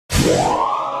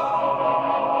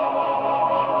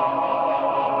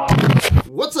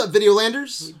up,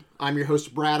 Videolanders? I'm your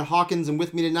host, Brad Hawkins, and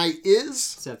with me tonight is...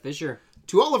 Seth Fisher.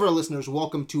 To all of our listeners,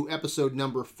 welcome to episode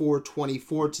number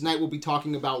 424. Tonight we'll be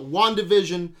talking about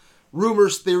WandaVision,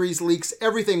 rumors, theories, leaks,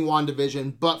 everything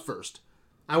WandaVision. But first,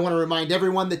 I want to remind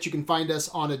everyone that you can find us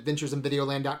on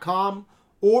adventuresinvideoland.com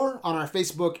or on our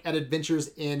Facebook at Adventures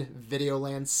in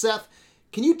Videoland. Seth,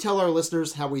 can you tell our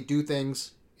listeners how we do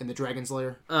things in the Dragon's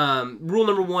Lair? Rule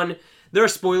number one, there are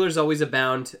spoilers always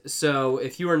abound, so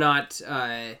if you are not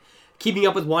keeping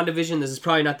up with WandaVision, this is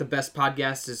probably not the best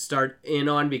podcast to start in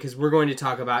on because we're going to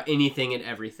talk about anything and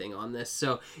everything on this.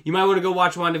 So you might want to go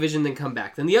watch WandaVision, then come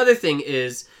back. Then the other thing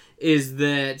is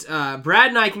that Brad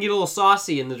and I can get a little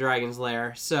saucy in the Dragon's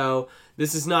Lair, so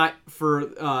this is not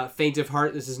for faint of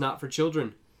heart, this is not for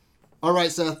children. All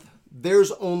right, Seth,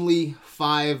 there's only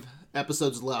 5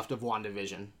 episodes left of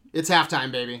WandaVision. It's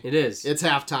halftime, baby. It is. It's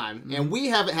halftime. Mm-hmm. And we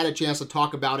haven't had a chance to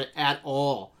talk about it at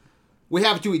all. We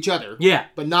have it to each other. Yeah.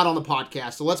 But not on the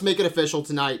podcast. So let's make it official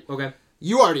tonight. Okay.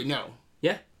 You already know.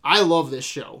 Yeah. I love this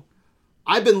show.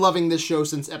 I've been loving this show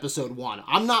since episode 1.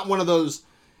 I'm not one of those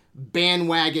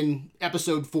bandwagon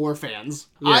episode 4 fans.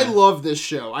 Yeah. I love this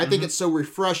show. I think it's so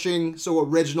refreshing, so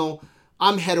original.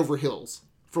 I'm head over heels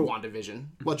for WandaVision.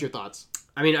 What's your thoughts?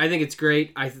 I mean, I think it's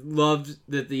great. I loved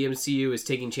that the MCU is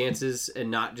taking chances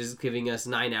and not just giving us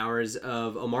 9 hours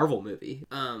of a Marvel movie.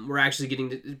 We're actually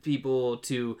getting people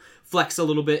to flex a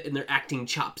little bit in their acting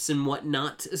chops and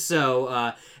whatnot.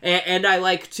 So, and I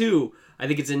like, too, I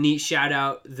think it's a neat shout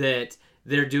out that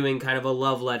they're doing kind of a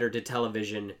love letter to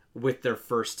television with their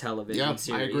first television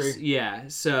series. I agree. Yeah,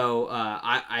 so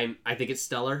I think it's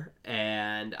stellar,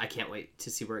 and I can't wait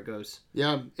to see where it goes.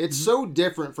 Yeah, it's so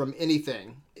different from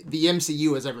anything the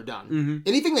MCU has ever done. Mm-hmm.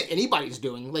 Anything that anybody's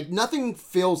doing, like nothing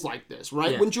feels like this,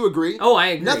 right? Yeah. Wouldn't you agree? Oh, I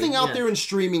agree. Nothing out there in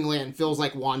streaming land feels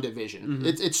like WandaVision. Mm-hmm.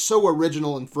 It's so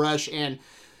original and fresh, and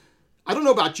I don't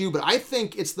know about you, but I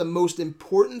think it's the most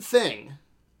important thing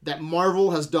that Marvel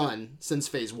has done since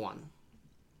Phase 1.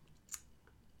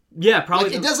 Yeah,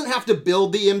 probably. Like, it doesn't have to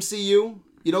build the MCU,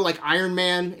 you know, like Iron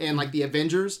Man and like the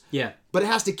Avengers. Yeah. But it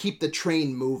has to keep the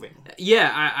train moving.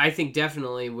 Yeah, I think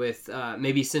definitely with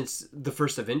maybe since the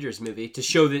first Avengers movie to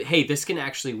show that, hey, this can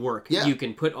actually work. Yeah. You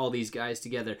can put all these guys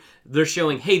together. They're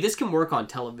showing, hey, this can work on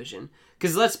television.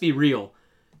 Because let's be real,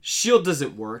 S.H.I.E.L.D.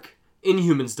 doesn't work.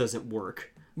 Inhumans doesn't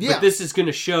work. Yeah. But this is going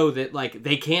to show that like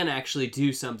they can actually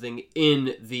do something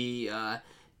in the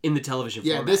television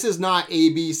format. Yeah, this is not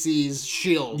ABC's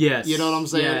S.H.I.E.L.D. Yes. You know what I'm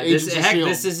saying? Yeah,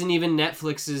 this isn't even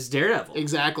Netflix's Daredevil.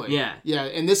 Exactly. Yeah. Yeah,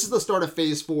 and this is the start of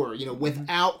Phase 4, you know,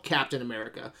 without Captain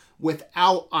America,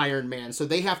 without Iron Man. So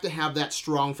they have to have that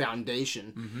strong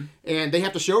foundation. Mm-hmm. And they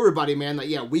have to show everybody, man, that,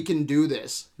 yeah, we can do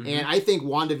this. Mm-hmm. And I think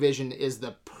WandaVision is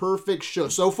the perfect show.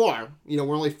 So far, you know,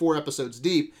 we're only 4 episodes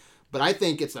deep, but I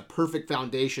think it's the perfect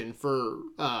foundation for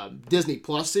Disney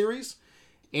Plus series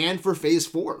and for Phase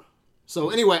 4. So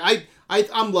anyway,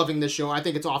 I'm loving this show. I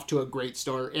think it's off to a great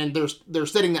start, and they're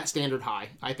setting that standard high,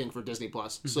 I think, for Disney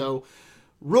Plus. Mm-hmm. So,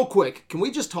 real quick, can we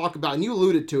just talk about, and you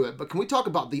alluded to it, but can we talk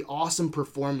about the awesome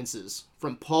performances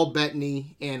from Paul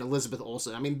Bettany and Elizabeth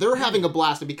Olsen? I mean, they're having a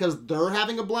blast, and because they're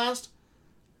having a blast,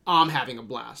 I'm having a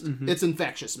blast. Mm-hmm. It's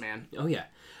infectious, man. Oh yeah.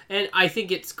 And I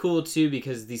think it's cool, too,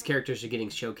 because these characters are getting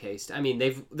showcased. I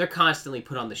mean, they're constantly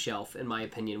put on the shelf, in my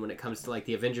opinion, when it comes to, like,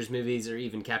 the Avengers movies or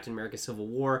even Captain America Civil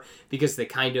War, because they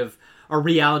kind of are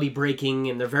reality-breaking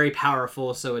and they're very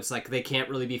powerful, so it's like they can't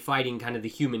really be fighting kind of the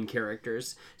human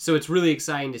characters. So it's really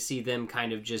exciting to see them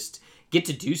kind of just get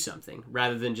to do something,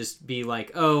 rather than just be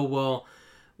like, oh, well,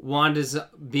 Wanda's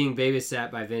being babysat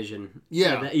by Vision.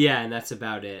 Yeah. And that's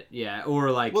about it. Yeah.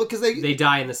 Or like, well, because they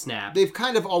die in the snap. They've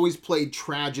kind of always played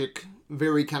tragic,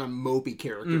 very kind of mopey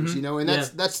characters, mm-hmm. you know, and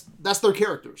that's their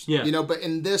characters. Yeah. You know, but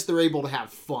in this, they're able to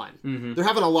have fun. Mm-hmm. They're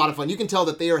having a lot of fun. You can tell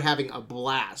that they are having a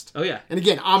blast. Oh, yeah. And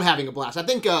again, I'm having a blast. I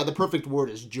think the perfect word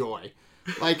is joy.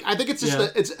 Like, I think it's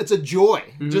just it's a joy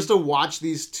mm-hmm. just to watch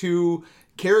these two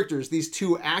characters, these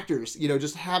 2 actors, you know,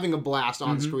 just having a blast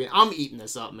on mm-hmm. screen. I'm eating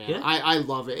this up, man. Yeah. I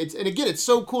love it. And again, it's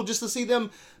so cool just to see them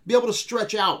be able to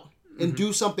stretch out and mm-hmm.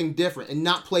 do something different and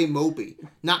not play mopey,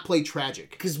 not play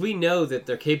tragic. Because we know that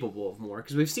they're capable of more,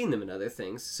 because we've seen them in other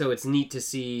things. So it's neat to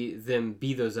see them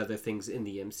be those other things in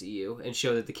the MCU and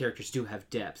show that the characters do have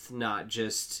depth, not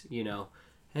just, you know,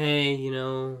 hey, you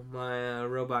know, my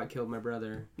robot killed my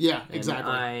brother. Yeah,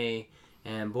 exactly. I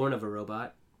am born of a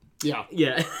robot. Yeah.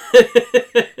 Yeah.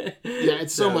 Yeah,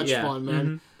 it's so much fun, man.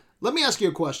 Mm-hmm. Let me ask you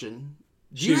a question.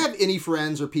 Do you have any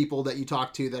friends or people that you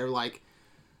talk to that are like,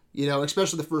 you know,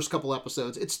 especially the first couple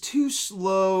episodes, it's too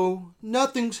slow,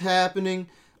 nothing's happening,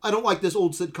 I don't like this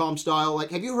old sitcom style.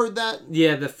 Like, have you heard that?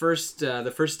 Yeah, the first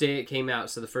day it came out,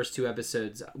 so the first 2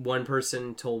 episodes, one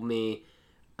person told me,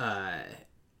 I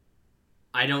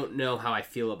don't know how I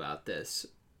feel about this,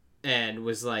 and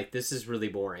was like, this is really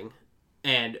boring.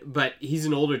 But he's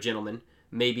an older gentleman.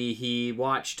 Maybe he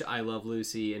watched I Love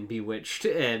Lucy and Bewitched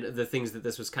and the things that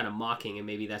this was kind of mocking, and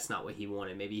maybe that's not what he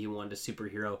wanted. Maybe he wanted a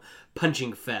superhero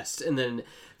punching fest. And then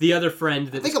the other friend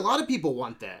that I think a lot of people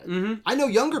want that. Mm-hmm. I know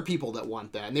younger people that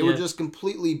want that, and they were just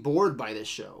completely bored by this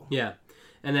show. Yeah.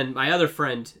 And then my other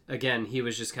friend, again, he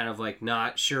was just kind of like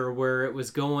not sure where it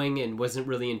was going and wasn't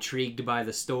really intrigued by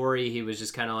the story. He was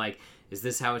just kind of like, is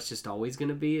this how it's just always going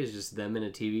to be? Is just them in a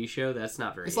TV show? That's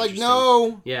not very interesting. It's like,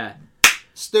 no. Yeah.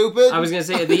 Stupid. I was going to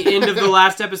say, at the end of the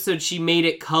last episode, she made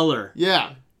it color.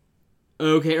 Yeah.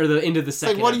 Okay, or the end of the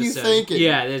second like, what episode. Are you thinking?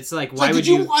 Yeah, it's like, why would did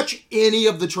you watch any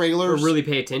of the trailers? Or really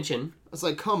pay attention? It's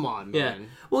like, come on, man. Yeah.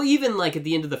 Well, even like at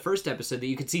the end of the first episode, that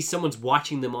you could see someone's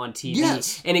watching them on TV.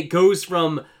 Yes. And it goes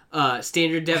from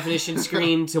standard definition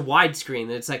screen to widescreen.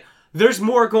 And it's like, there's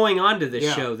more going on to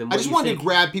this show than what I just wanted to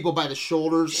grab people by the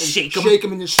shoulders and shake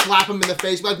them and just slap them in the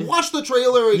face. Like, watch the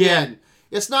trailer again. Yeah.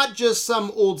 It's not just some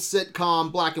old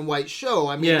sitcom black and white show.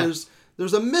 I mean,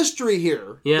 there's a mystery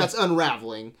here that's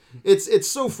unraveling. It's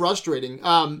so frustrating.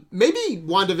 Maybe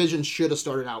WandaVision should have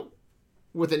started out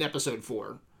with an episode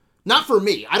 4. Not for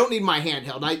me. I don't need my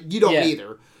handheld. You don't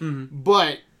either. Mm-hmm.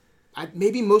 But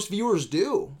maybe most viewers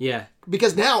do. Yeah.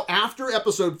 Because now, after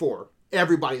episode 4,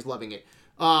 everybody's loving it.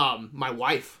 My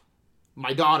wife,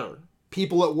 my daughter,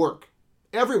 people at work,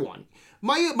 everyone.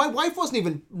 My wife wasn't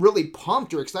even really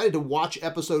pumped or excited to watch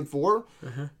episode 4.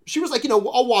 Uh-huh. She was like,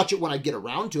 I'll watch it when I get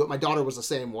around to it. My daughter was the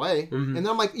same way. Mm-hmm. And then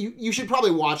I'm like, you should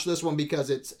probably watch this one because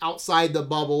it's outside the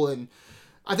bubble and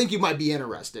I think you might be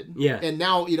interested. Yeah. And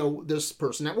now, this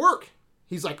person at work,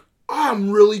 he's like,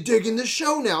 I'm really digging this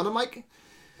show now. And I'm like,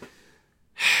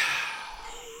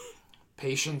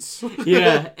 patience.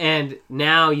 Yeah, and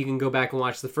now you can go back and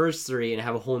watch the first 3 and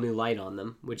have a whole new light on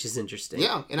them, which is interesting.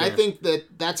 Yeah, and I think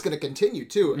that's going to continue,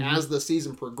 too, as the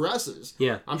season progresses.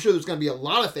 Yeah. I'm sure there's going to be a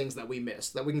lot of things that we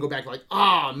missed that we can go back like,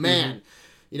 man,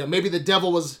 maybe the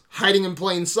devil was hiding in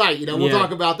plain sight. We'll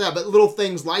talk about that, but little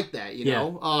things like that,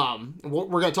 know.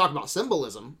 We're going to talk about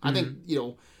symbolism. I think,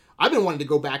 I've been wanting to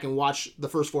go back and watch the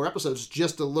first 4 episodes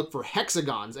just to look for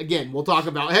hexagons. Again, we'll talk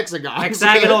about hexagons.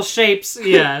 Hexagonal shapes,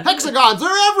 yeah. Hexagons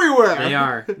are everywhere. They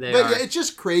are. But it's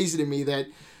just crazy to me that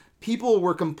people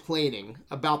were complaining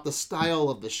about the style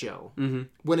of the show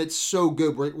when it's so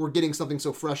good. We're getting something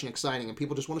so fresh and exciting, and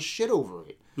people just want to shit over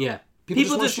it. Yeah.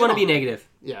 People just want to be negative.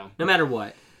 Yeah. No matter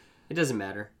what. It doesn't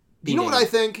matter. Do you know what I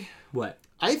think? What?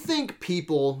 I think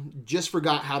people just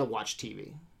forgot how to watch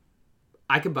TV.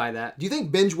 I could buy that. Do you think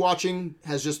binge watching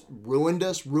has just ruined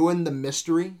us? Ruined the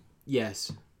mystery? Yes.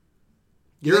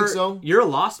 You think so? You're a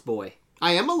Lost boy.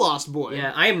 I am a Lost boy.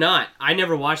 Yeah, I am not. I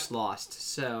never watched Lost,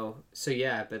 so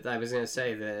yeah. But I was gonna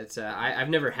say that I've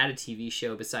never had a TV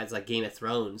show besides like Game of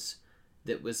Thrones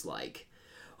that was like,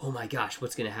 oh my gosh,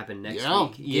 what's gonna happen next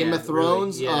week? Game of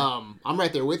Thrones. Really, yeah. I'm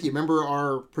right there with you. Remember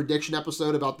our prediction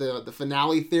episode about the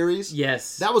finale theories?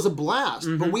 Yes. That was a blast,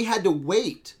 but we had to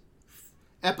wait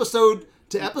episode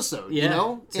to episode,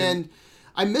 and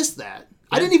I missed that. Yeah.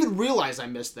 I didn't even realize I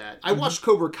missed that. I watched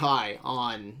Cobra Kai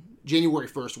on January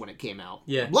 1st when it came out.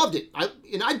 Yeah. Loved it.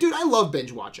 I love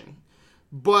binge watching.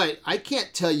 But I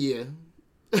can't tell you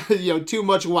too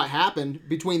much of what happened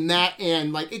between that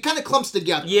and like it kind of clumps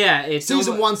together. Yeah, it's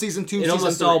season 1, season 2, season 3. It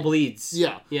almost all bleeds.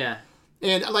 Yeah. Yeah.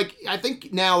 And like I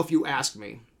think now if you ask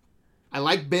me, I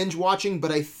like binge watching, but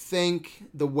I think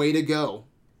the way to go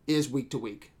is week to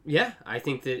week. Yeah, I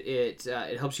think that it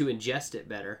helps you ingest it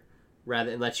better,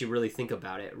 and lets you really think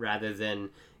about it, rather than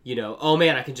oh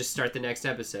man, I can just start the next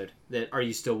episode. That are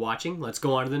you still watching? Let's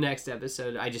go on to the next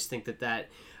episode. I just think that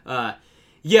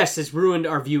yes, it's ruined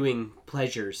our viewing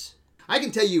pleasures. I can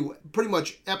tell you pretty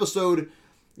much episode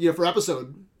for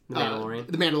episode. The Mandalorian.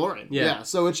 The Mandalorian. Yeah.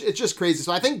 So it's just crazy.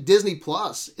 So I think Disney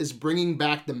Plus is bringing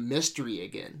back the mystery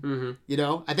again.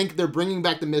 Mm-hmm. I think they're bringing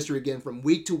back the mystery again from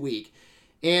week to week.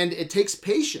 And it takes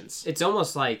patience. It's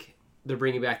almost like they're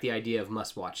bringing back the idea of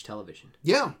must-watch television.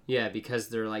 Yeah. Yeah, because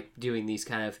they're like doing these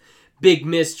kind of big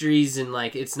mysteries, and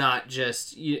like it's not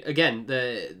just again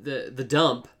the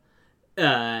dump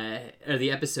or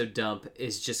the episode dump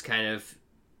is just kind of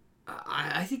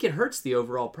I think it hurts the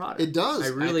overall product. It does. I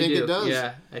really think do. It does.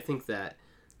 Yeah, I think that.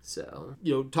 So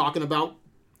talking about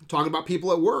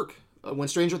people at work when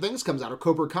Stranger Things comes out or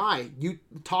Cobra Kai, you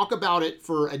talk about it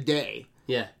for a day.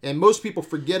 Yeah. And most people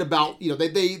forget about,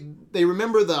 they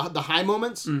remember the high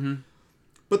moments,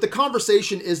 but the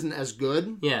conversation isn't as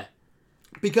good. Yeah.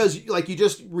 because like you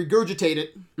just regurgitate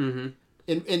it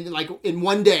in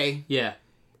one day. Yeah.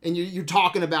 And you're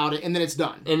talking about it, and then it's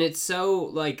done. And it's so,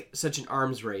 like, such an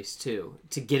arms race, too,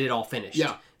 to get it all finished.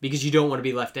 Yeah. Because you don't want to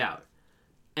be left out.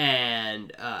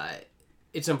 And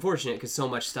it's unfortunate because so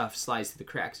much stuff slides through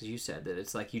the cracks, as you said, that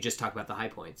it's like you just talk about the high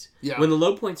points. Yeah. When the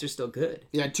low points are still good.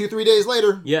 Yeah, 2-3 days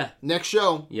later. Yeah. Next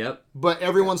show. Yep. But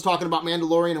everyone's talking about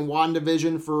Mandalorian and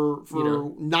WandaVision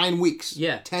for 9 weeks.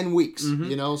 Yeah. 10 weeks,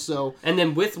 you know, so... And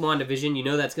then with WandaVision, you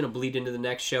know that's going to bleed into the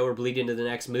next show or bleed into the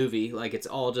next movie. Like, it's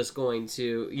all just going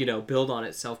to, build on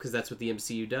itself because that's what the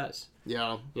MCU does.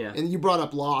 Yeah. Yeah. And you brought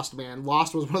up Lost, man.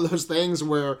 Lost was one of those things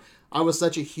where I was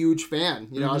such a huge fan.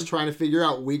 I was trying to figure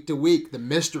out week to week the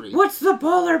mystery. What's the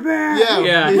polar bear?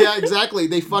 Yeah, exactly.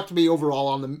 They fucked me overall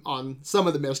on some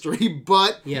of the mystery,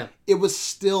 but it was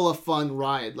still a fun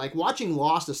ride. Like, watching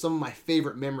Lost is some of my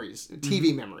favorite memories,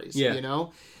 TV memories,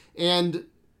 And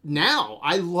now,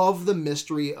 I love the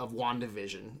mystery of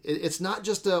WandaVision. It's not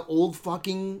just an old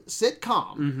fucking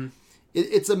sitcom.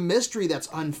 It's a mystery that's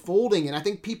unfolding, and I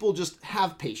think people just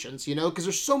have patience, because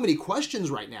there's so many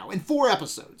questions right now in 4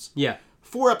 episodes. Yeah.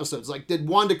 4 episodes. Like, did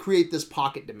Wanda create this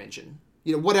pocket dimension?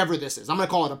 Whatever this is. I'm going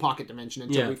to call it a pocket dimension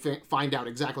until we find out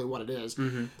exactly what it is.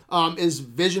 Is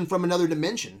Vision from another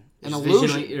dimension? An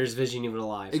illusion. Is Vision even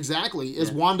alive? Exactly.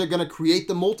 Is Wanda going to create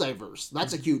the multiverse?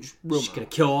 That's a huge rumor. She's going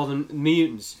to kill all the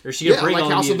mutants. Or she's going to bring like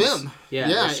all House the mutants. of M.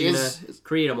 Yeah. She's going to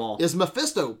create them all. Is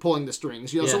Mephisto pulling the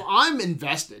strings? So I'm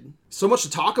invested. So much to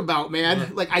talk about, man. Yeah.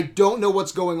 Like, I don't know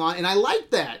what's going on, and I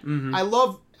like that. I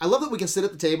love that we can sit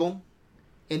at the table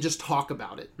and just talk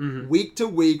about it week to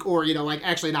week, or like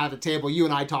actually not at the table. You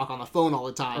and I talk on the phone all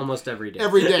the time, almost every day.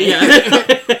 Every day,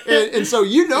 and so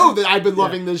that I've been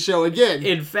loving this show again.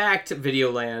 In fact,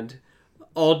 Videoland,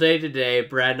 all day today,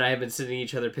 Brad and I have been sending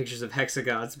each other pictures of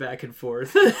hexagons back and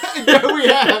forth. Yeah, we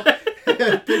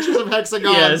have pictures of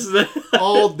hexagons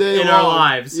all day in long. our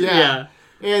lives. Yeah.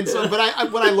 And so,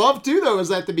 but what I love too, though,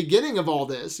 is at the beginning of all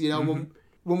this,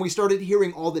 when we started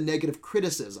hearing all the negative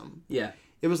criticism. Yeah.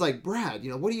 It was like, Brad,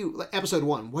 what do you... Like, episode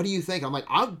 1, what do you think? I'm like,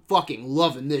 I'm fucking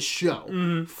loving this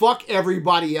show. Fuck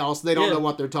everybody else. They don't know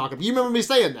what they're talking about. You remember me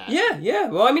saying that? Yeah.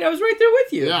 Well, I mean, I was right there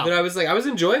with you. Yeah. But I was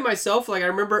enjoying myself. Like, I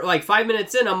remember, 5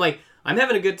 minutes in, I'm like, I'm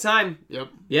having a good time. Yep.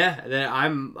 Yeah,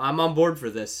 I'm on board for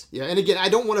this. Yeah, and again, I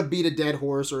don't want to beat a dead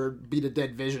horse or beat a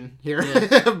dead vision here.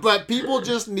 Yeah. But people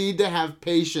just need to have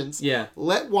patience. Yeah.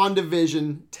 Let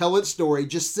WandaVision tell its story.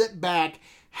 Just sit back.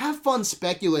 Have fun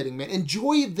speculating, man.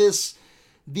 Enjoy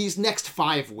these next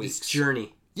 5 weeks. This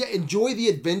journey. Yeah, enjoy the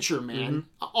adventure, man.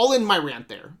 I'll end my rant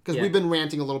there, because we've been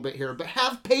ranting a little bit here. But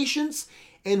have patience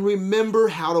and remember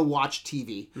how to watch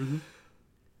TV.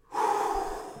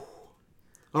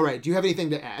 All right, do you have anything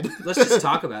to add? Let's just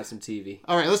talk about some TV.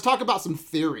 All right, let's talk about some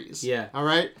theories. Yeah. All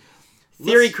right?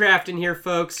 Theory crafting here,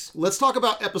 folks. Let's talk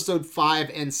about episode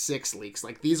 5 and 6 leaks.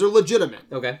 Like, these are legitimate.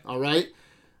 Okay. All right?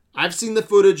 I've seen the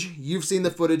footage. You've seen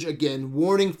the footage. Again,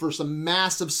 warning for some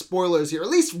massive spoilers here. At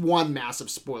least one massive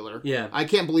spoiler. Yeah. I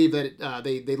can't believe that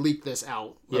they leaked this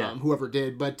out. Yeah. Whoever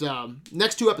did. But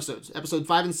next 2 episodes, episode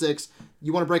 5 and 6.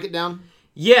 You want to break it down?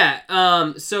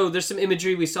 Yeah, so there's some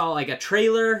imagery. We saw like a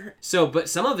trailer. But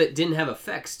some of it didn't have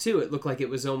effects too. It looked like it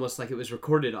was almost like it was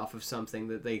recorded off of something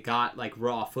that they got like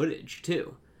raw footage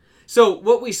too. So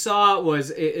what we saw was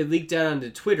it leaked out onto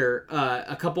Twitter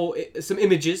some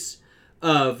images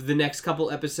of the next couple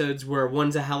episodes where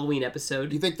one's a Halloween episode.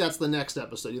 Do you think that's the next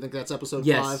episode? Do you think that's episode 5?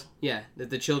 Yes. Yeah, that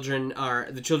the children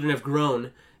have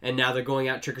grown and now they're going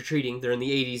out trick-or-treating. They're in the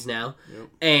 80s now. Yep.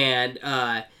 And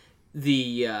I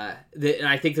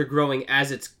think they're growing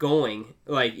as it's going,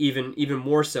 like even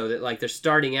more so that like they're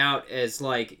starting out as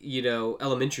like,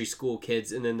 elementary school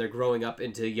kids and then they're growing up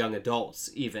into young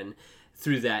adults even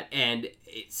through that. And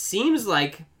it seems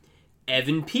like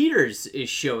Evan Peters is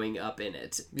showing up in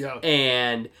it. Yeah.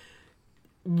 And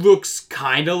looks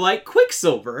kind of like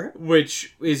Quicksilver,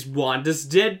 which is Wanda's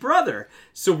dead brother.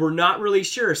 So we're not really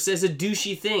sure. Says a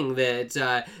douchey thing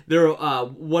that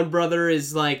one brother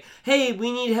is like, "Hey,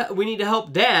 we need to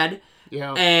help Dad."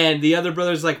 Yeah. And the other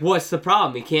brother's like, "What's the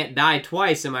problem? He can't die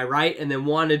twice, am I right?" And then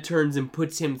Wanda turns and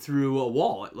puts him through a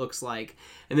wall, it looks like.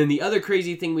 And then the other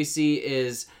crazy thing we see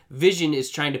is Vision is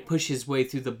trying to push his way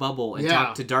through the bubble and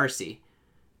talk to Darcy.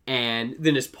 And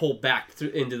then is pulled back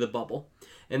into the bubble.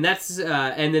 And that's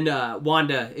and then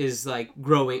Wanda is like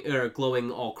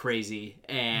glowing all crazy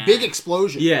and big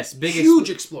explosion. Yes, huge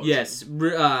explosion. Yes,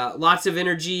 lots of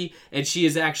energy, and she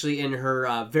is actually in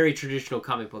her very traditional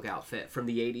comic book outfit from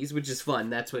the 80s, which is fun.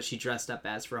 That's what she dressed up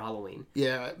as for Halloween.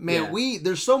 Yeah, man,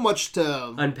 there's so much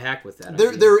to unpack with that.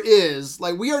 There is,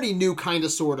 like, we already knew kind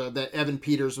of sort of that Evan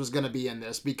Peters was going to be in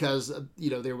this because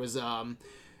there was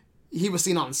he was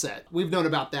seen on set. We've known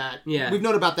about that. Yeah, we've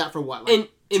known about that for what, like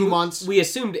 2 months. We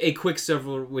assumed a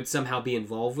Quicksilver would somehow be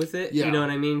involved with it. Yeah. You know what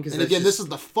I mean? And again, this is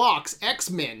the Fox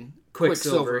X-Men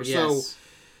Quicksilver. Yes.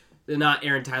 So not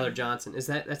Aaron Tyler Johnson.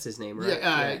 That's his name,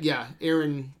 right? Yeah.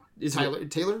 Aaron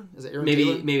Taylor? Is it Aaron maybe,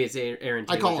 Taylor? Maybe it's Aaron Taylor.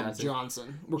 I call him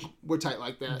Johnson. We're tight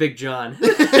like that. Big John.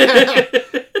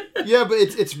 Yeah, but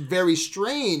it's very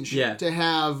strange to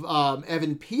have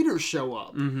Evan Peters show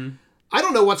up. Mm-hmm. I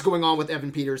don't know what's going on with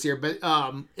Evan Peters here, but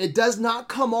it does not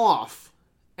come off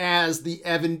as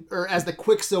the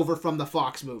Quicksilver from the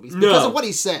Fox movies because of what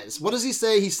he says. What does he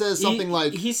say? He says something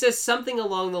he says something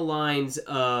along the lines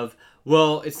of,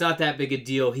 well, it's not that big a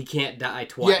deal. He can't die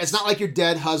twice. Yeah, it's not like your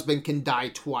dead husband can die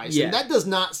twice. Yeah. And that does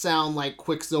not sound like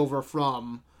Quicksilver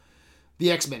from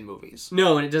the X-Men movies.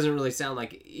 No, and it doesn't really sound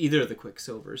like either of the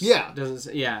Quicksilvers. Yeah. It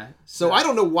doesn't. Yeah. So I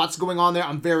don't know what's going on there.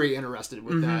 I'm very interested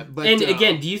with that. But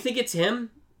again, do you think it's him?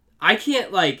 I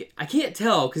can't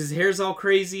tell because his hair's all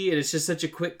crazy and it's just such a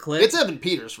quick clip. It's Evan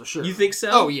Peters for sure. You think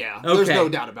so? Oh yeah, okay. There's no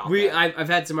doubt about that. I've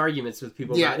had some arguments with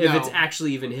people about if it's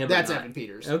actually even him. That's or not. Evan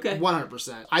Peters. Okay,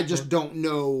 100%. I just don't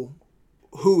know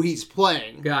who he's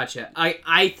playing. Gotcha.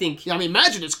 I think. Yeah, I mean,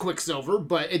 imagine it's Quicksilver,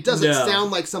 but it doesn't sound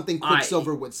like something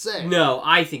Quicksilver would say. No,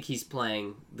 I think he's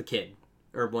playing the kid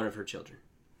or one of her children.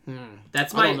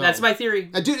 That's my theory.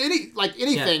 Dude,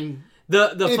 anything.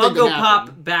 Yeah. The Funko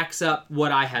Pop backs up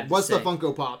what I had to What's say. the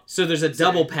Funko Pop? So there's a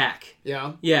double pack.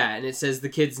 Yeah. Yeah, and it says the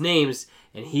kids' names,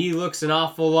 and he looks an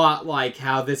awful lot like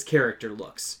how this character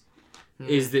looks.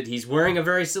 Is that he's wearing a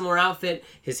very similar outfit,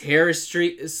 his hair is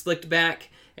slicked back,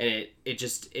 and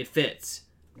it fits.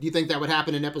 Do you think that would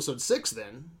happen in episode 6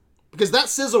 then? Because that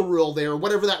sizzle reel there,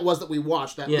 whatever that was that we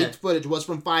watched, that leaked footage was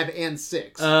from 5 and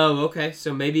 6. Oh, okay.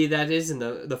 So maybe that is in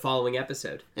the following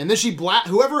episode. And then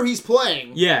whoever he's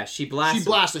playing. Yeah, she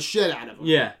blasts the shit out of him.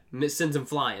 Yeah, sends him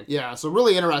flying. Yeah, so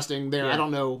really interesting there. Yeah. I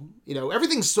don't know.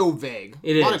 Everything's so vague.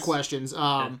 It is. A lot of questions.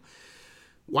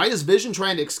 Why is Vision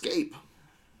trying to escape?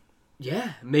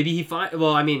 Yeah, maybe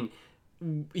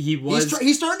he was.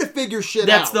 He's starting to figure shit out.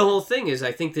 That's the whole thing. Is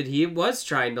I think that he was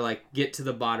trying to get to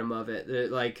the bottom of it,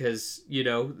 because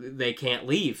they can't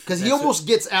leave. Because he almost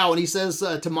gets out, and he says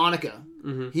to Monica,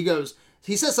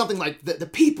 he says something like, "The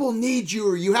people need you,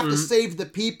 or you have to save the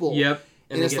people." Yep.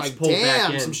 And it's like,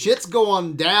 damn, some shit's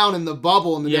going down in the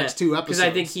bubble in the next 2 episodes. Because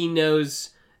I think he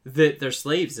knows that they're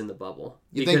slaves in the bubble.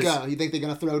 You think they're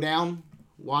gonna throw down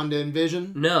Wanda and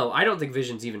Vision? No, I don't think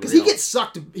Vision's even real. Because he gets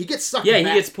sucked. Yeah, he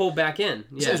gets pulled back in.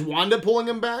 Yeah. So is Wanda pulling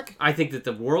him back? I think that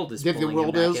the world is pulling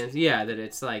him back in. Yeah, that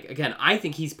it's again, I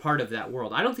think he's part of that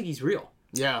world. I don't think he's real.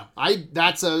 Yeah,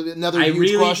 that's another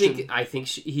huge question. I think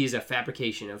he's a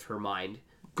fabrication of her mind.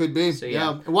 Could be. So,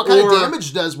 yeah. And what kind of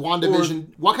damage does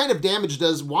WandaVision? What kind of damage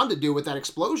does Wanda do with that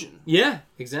explosion? Yeah,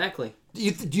 exactly. Do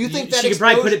you think that she could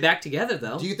probably put it back together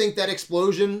though? Do you think that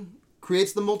explosion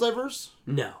creates the multiverse?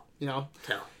 No. No.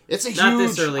 It's a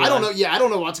huge. I don't know. Yeah, I don't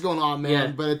know what's going on, man. Yeah.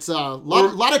 But it's a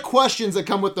lot of questions that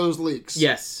come with those leaks.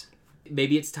 Yes.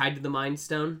 Maybe it's tied to the Mind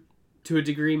Stone to a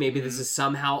degree. Maybe this is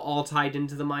somehow all tied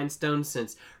into the Mind Stone,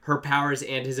 since her powers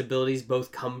and his abilities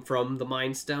both come from the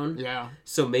Mind Stone. Yeah.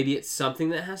 So maybe it's something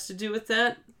that has to do with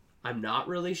that. I'm not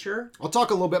really sure. I'll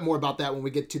talk a little bit more about that when we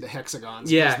get to the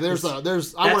hexagons. Yeah,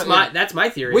 that's my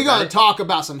theory. We gotta talk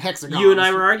about some hexagons. You and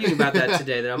I were arguing about that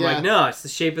today. That I'm like, no, it's the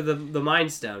shape of the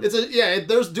Mind Stone. There's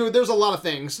a lot of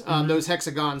things those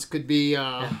hexagons could be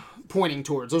pointing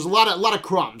towards. There's a lot of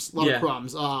crumbs. Of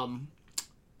crumbs.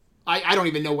 I don't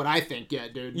even know what I think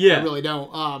yet, dude. Yeah, I really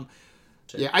don't.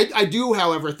 Yeah, I do,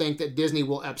 however, think that Disney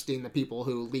will Epstein the people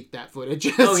who leaked that footage.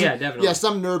 Oh, yeah, definitely. Yeah,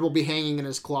 some nerd will be hanging in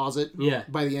his closet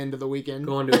by the end of the weekend.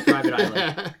 Going to a private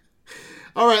island.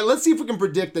 All right, let's see if we can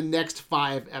predict the next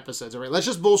 5 episodes. All right, let's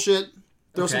just bullshit.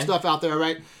 Throw some stuff out there, all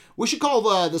right? We should call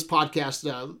this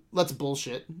podcast Let's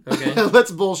Bullshit. Okay.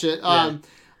 Let's Bullshit. Yeah.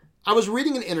 I was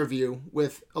reading an interview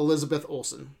with Elizabeth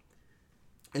Olsen,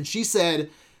 and she said,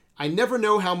 "I never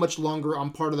know how much longer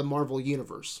I'm part of the Marvel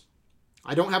Universe.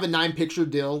 I don't have a 9-picture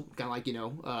deal," kind of like,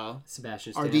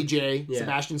 Sebastian Stan. RDJ,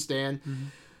 Sebastian Stan. Mm-hmm.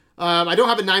 I don't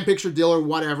have a 9-picture deal or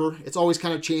whatever. It's always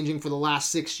kind of changing for the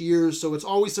last 6 years, so it's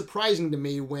always surprising to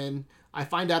me when I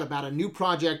find out about a new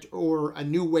project or a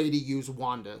new way to use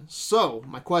Wanda. So,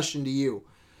 my question to you.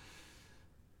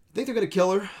 Think they're going to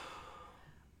kill her?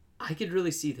 I could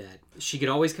really see that. She could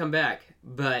always come back,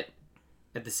 but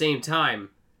at the same time,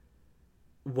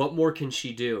 what more can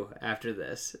she do after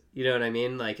this? You know what I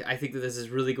mean? Like, I think that this is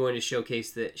really going to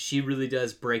showcase that she really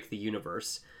does break the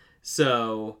universe.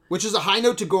 So, which is a high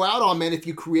note to go out on, man. If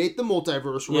you create the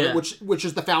multiverse, right, Yeah. which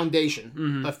is the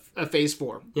foundation of Phase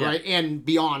 4, Yeah. right, and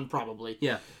beyond, probably.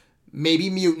 yeah, Maybe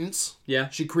mutants. yeah,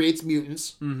 She creates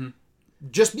mutants.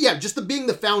 Just being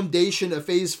the foundation of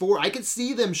Phase 4. I could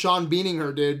see them Sean Beaning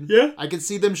her, dude. Yeah. I could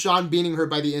see them Sean Beaning her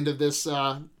by the end of this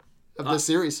this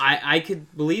series. I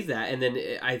could believe that, and then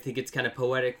I think it's kind of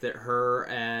poetic that her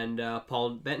and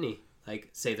Paul Bettany like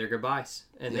say their goodbyes,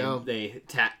 and Yeah. they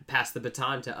pass the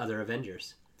baton to other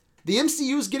Avengers. The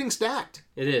MCU is getting stacked.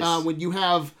 It is. When you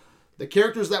have the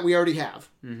characters that we already have,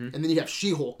 and then you have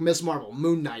She-Hulk, Miss Marvel,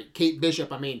 Moon Knight, Kate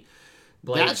Bishop. I mean,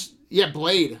 Blade.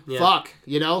 Blade. Yeah. Fuck,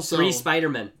 so 3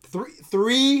 Spider-Men,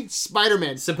 three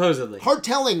Spider-Men. supposedly. Hard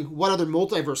telling what other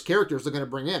multiverse characters they're going to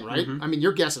bring in, right? I mean,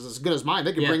 your guess is as good as mine.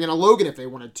 They could Yeah. bring in a Logan if they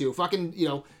wanted to. Fucking,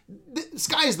 the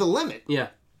sky's the limit. Yeah.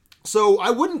 So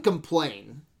I wouldn't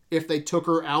complain if they took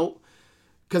her out,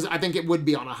 because I think it would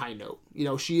be on a high note.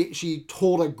 She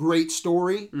told a great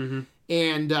story,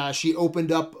 and she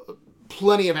opened up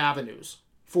plenty of avenues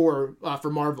for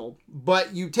Marvel.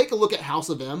 But you take a look at House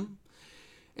of M,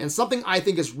 and something I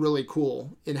think is really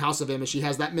cool in House of M is she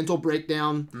has that mental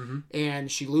breakdown, and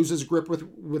she loses grip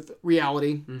with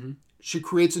reality. She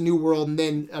creates a new world, and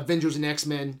then Avengers and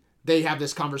X-Men, they have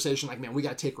this conversation like, man, we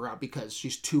got to take her out because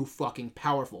she's too fucking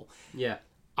powerful. Yeah.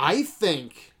 I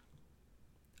think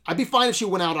I'd be fine if she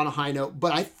went out on a high note,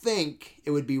 but I think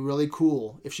it would be really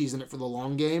cool if she's in it for the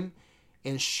long game,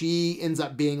 and she ends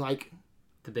up being like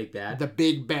The big bad. the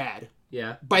big bad.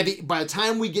 Yeah. By the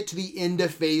time we get to the end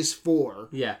of Phase 4,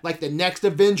 Yeah. like the next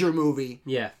Avenger movie,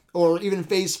 Yeah. or even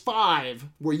Phase 5,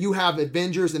 where you have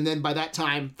Avengers, and then by that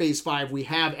time, Phase 5, we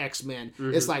have X-Men,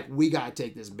 it's like, we gotta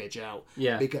take this bitch out.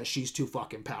 Yeah. Because she's too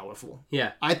fucking powerful.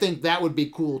 Yeah. I think that would be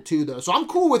cool too, though. So I'm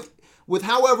cool with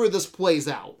however this plays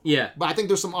out. Yeah. But I think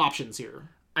there's some options here.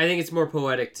 I think it's more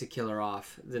poetic to kill her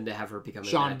off than to have her become a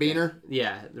Sean bad Beaner? guy.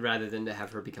 Yeah, rather than to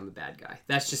have her become a bad guy.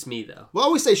 That's just me, though. Well, I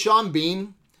always say Sean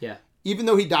Bean, Yeah. even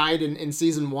though he died in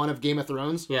season 1 of Game of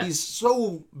Thrones, Yeah. he's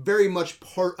so very much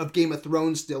part of Game of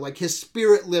Thrones still. Like, his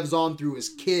spirit lives on through his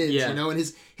kids, Yeah. and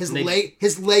his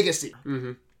legacy.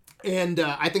 Mm-hmm. And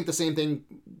I think the same thing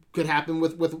could happen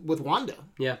with Wanda.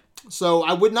 Yeah. So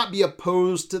I would not be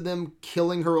opposed to them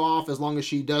killing her off as long as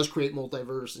she does create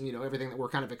multiverse and everything that we're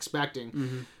kind of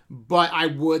expecting. But I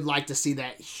would like to see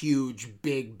that huge,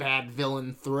 big, bad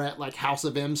villain threat like House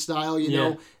of M style.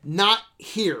 Yeah. Not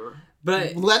here.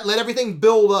 But Let everything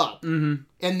build up, and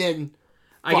then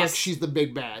I guess she's the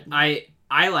big bad.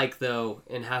 I like, though,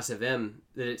 in House of M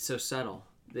that it's so subtle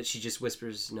that she just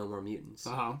whispers no more mutants,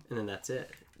 Uh-huh. and then that's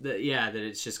it. That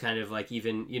it's just kind of like,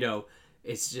 even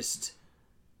it's just.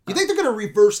 You think they're gonna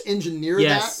reverse engineer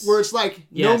Yes. that, where it's like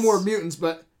no Yes. more mutants,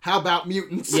 but how about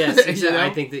mutants? Yes, You exactly. know? I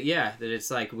think that that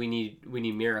it's like we need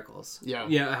miracles.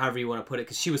 Yeah. However you want to put it,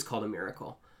 because she was called a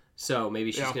miracle. So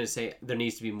maybe she's Yeah. going to say there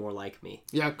needs to be more like me.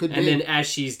 Yeah, could And be. then as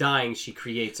she's dying, she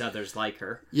creates others like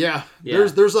her. Yeah. Yeah.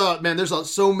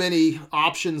 There's so many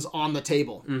options on the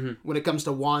table Mm-hmm. when it comes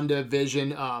to Wanda, Vision,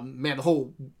 the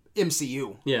whole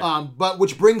MCU. Yeah. But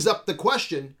which brings up the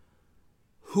question,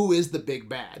 who is the big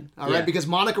bad? All right, Yeah. because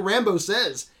Monica Rambeau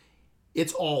says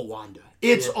it's all Wanda.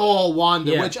 It's all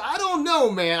Wanda, Yeah. which I don't know,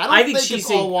 man. I don't think it's she's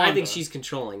all Wanda. I think she's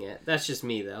controlling it. That's just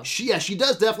me, though. She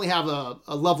does definitely have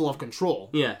a level of control.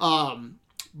 Yeah.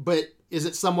 But is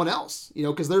it someone else?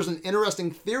 Because there's an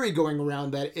interesting theory going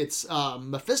around that it's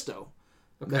Mephisto.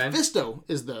 Okay. Mephisto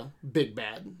is the big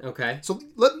bad. Okay. So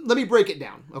let me break it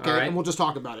down, okay? All right. And we'll just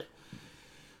talk about it.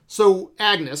 So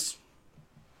Agnes,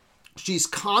 she's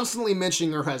constantly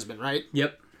mentioning her husband, right?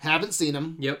 Yep. Haven't seen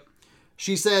him. Yep.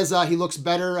 She says he looks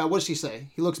better. What does she say?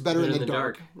 He looks better in the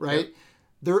dark, right? Yep.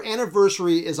 Their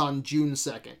anniversary is on June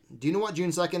 2nd. Do you know what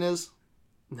June 2nd is?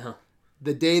 No.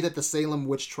 The day that the Salem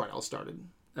witch trial started.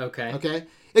 Okay. Okay?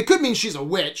 It could mean she's a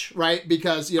witch, right?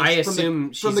 Because I from assume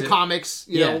the, she's from the a- comics,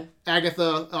 Yeah.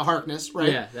 Agatha Harkness,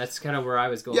 right? Yeah, that's kind of where I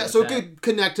was going. Yeah, with so that. it could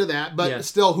connect to that, but Yeah.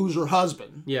 still, who's her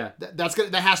husband? Yeah.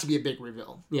 That has to be a big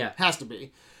reveal. Yeah. Has to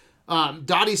be.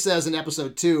 Dottie says in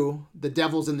episode 2, the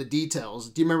devil's in the details.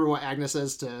 Do you remember what Agnes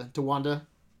says to Wanda?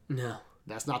 No.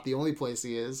 That's not the only place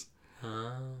he is.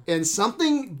 Oh. And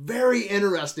something very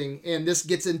interesting, and this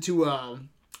gets into well,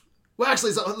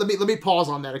 actually, so let me pause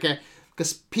on that, okay?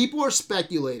 Because people are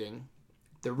speculating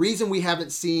the reason we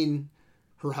haven't seen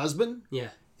her husband Yeah.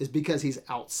 is because he's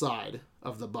outside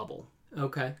of the bubble,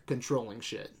 Okay. controlling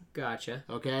shit. Gotcha.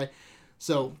 Okay,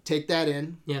 so take that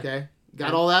in. Yeah. Okay,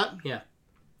 got all that. Yeah.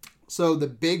 So the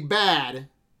big bad,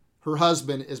 her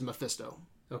husband, is Mephisto.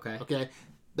 Okay. Okay?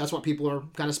 That's what people are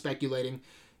kind of speculating.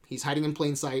 He's hiding in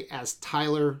plain sight as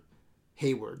Tyler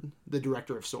Hayward, the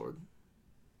director of Sword.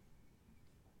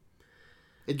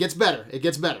 It gets better. It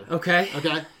gets better. Okay.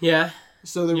 Okay? Yeah.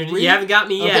 So you haven't got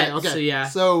me yet. Okay. So yeah.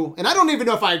 So, and I don't even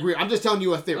know if I agree. I'm just telling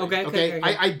you a theory. Okay.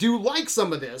 I do like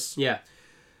some of this. Yeah.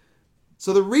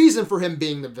 So the reason for him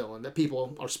being the villain that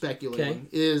people are speculating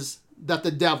is that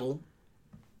the devil,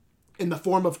 in the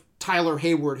form of Tyler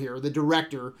Hayward here, the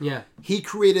director, he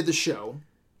created the show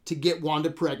to get Wanda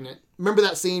pregnant. Remember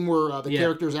that scene where the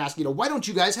characters ask, why don't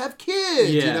you guys have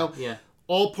kids? Yeah.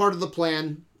 All part of the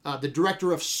plan. The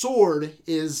director of Sword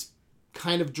is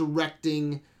kind of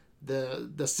directing the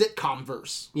sitcom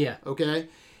verse. Yeah. Okay?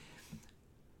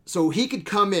 So he could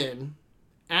come in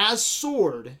as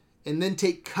Sword and then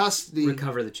take custody,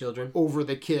 recover the children over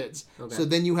the kids. Okay. So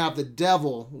then you have the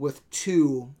devil with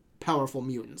 2 powerful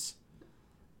mutants.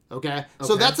 Okay?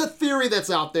 So that's a theory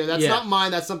that's out there. That's not mine.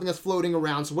 That's something that's floating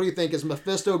around. So what do you think? Is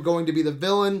Mephisto going to be the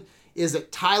villain? Is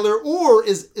it Tyler? Or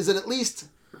is it at least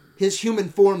his human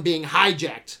form being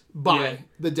hijacked by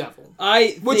the devil?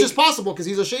 Which is possible because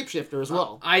he's a shapeshifter as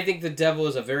well. I think the devil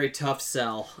is a very tough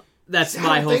sell. That's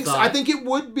my whole thought. I think it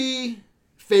would be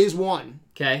phase 1.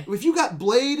 Okay. If you got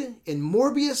Blade and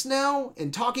Morbius now,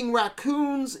 and talking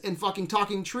raccoons and fucking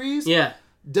talking trees,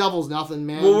 devil's nothing,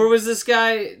 man. Well, where was this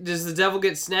guy? Does the devil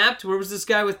get snapped? Where was this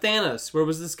guy with Thanos? Where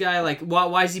was this guy? Like,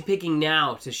 why is he picking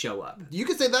now to show up? You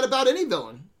could say that about any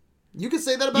villain. You could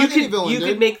say that about any villain, You dude.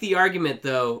 could make the argument,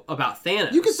 though, about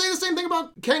Thanos. You could say the same thing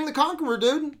about Kang the Conqueror,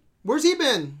 dude. Where's he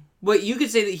been? But you could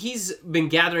say that he's been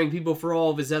gathering people for all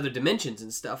of his other dimensions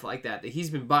and stuff like that. That he's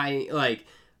been buying, like...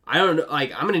 I don't know,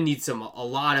 like, I'm going to need a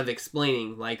lot of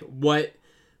explaining, like, what,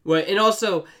 and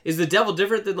also, is the devil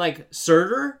different than, like,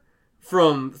 Surtur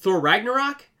from Thor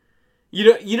Ragnarok?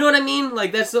 You know what I mean?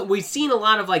 Like, we've seen a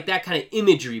lot of, like, that kind of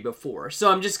imagery before,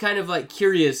 so I'm just kind of, like,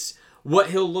 curious what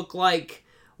he'll look like,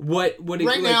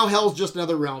 Right now, Hell's just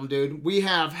another realm, dude. We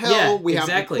have Hell, we have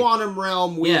the quantum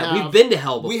realm, we've been to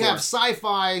Hell before. We have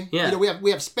sci-fi, we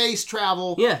have space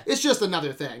travel. Yeah. It's just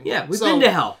another thing. Yeah, we've been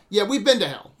to Hell. Yeah, we've been to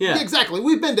Hell. Yeah. Exactly,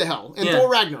 we've been to Hell in Thor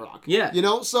Ragnarok. Yeah.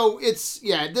 So it's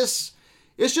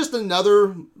just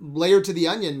another layer to the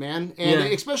onion, man.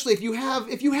 And especially if you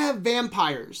have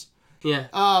vampires.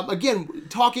 Yeah. Again,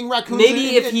 talking raccoons.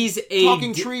 Maybe if he's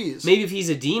talking trees. Maybe if he's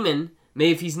a demon.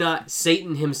 Maybe if he's not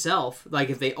Satan himself, like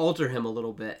if they alter him a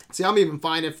little bit. See, I'm even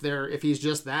fine if he's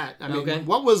just that. I mean,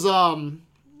 what was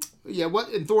what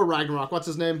in Thor Ragnarok? What's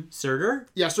his name? Surtur?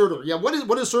 Yeah, Surtur. Yeah, what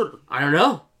is Surtur? I don't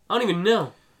know. I don't even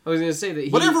know. I was gonna say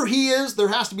that whatever he is, there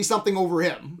has to be something over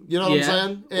him. You know what I'm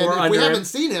saying? And or if we haven't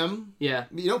seen him, we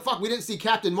didn't see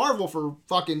Captain Marvel for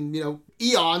fucking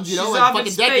eons. She's off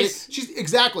in space.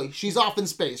 She's off in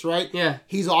space, right? Yeah.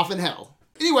 He's off in hell.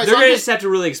 Anyways, they're gonna just have to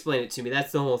really explain it to me.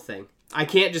 That's the whole thing. I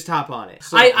can't just hop on it.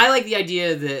 So, I like the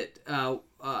idea that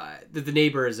that the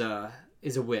neighbor is a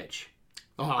witch.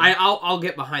 I'll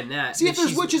get behind that. See, if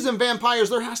there's witches and vampires,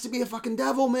 there has to be a fucking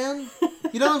devil, man.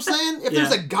 You know what I'm saying? If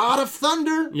there's a god of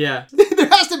thunder, there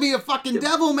has to be a fucking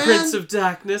devil, man. Prince of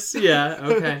Darkness. Yeah.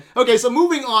 Okay. Okay. So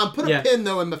moving on. Put a pin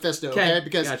though in Mephisto, okay?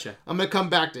 Because I'm gonna come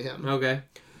back to him. Okay.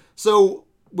 So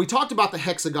we talked about the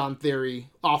hexagon theory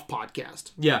off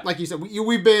podcast. Yeah. Like you said,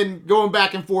 we've been going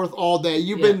back and forth all day.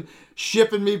 You've been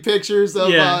shipping me pictures of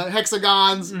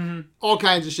hexagons, all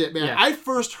kinds of shit, man. Yeah. I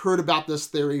first heard about this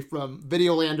theory from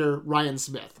Videolander Ryan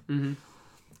Smith. Mm-hmm.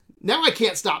 Now I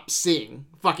can't stop seeing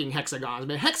fucking hexagons,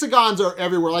 man. Hexagons are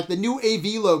everywhere. Like the new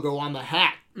AV logo on the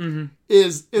hat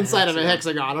is inside of a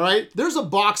hexagon, all right? There's a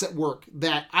box at work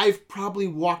that I've probably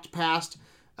walked past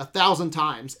 1,000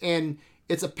 times, and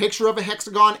it's a picture of a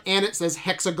hexagon, and it says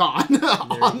hexagon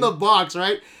on the box,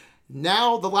 right?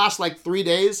 Now, the last, 3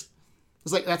 days,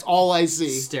 it's like, that's all I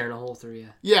see. Staring a hole through you.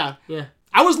 Yeah. Yeah.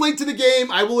 I was late to the game,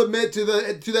 I will admit, to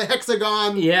the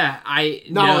hexagon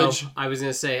knowledge. No, I was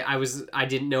going to say, I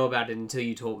didn't know about it until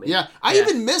you told me. Yeah. I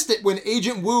even missed it when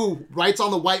Agent Wu writes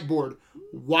on the whiteboard,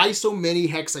 why so many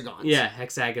hexagons? Yeah,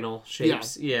 hexagonal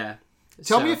shapes. Yeah.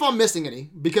 Tell me if I'm missing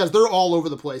any, because they're all over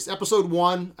the place. Episode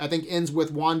 1, I think, ends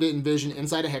with Wanda and Vision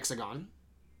inside a hexagon.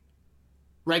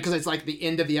 Right? Because it's like the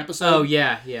end of the episode. Oh,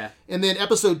 yeah. And then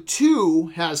episode 2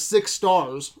 has 6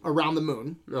 stars around the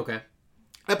moon. Okay.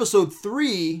 Episode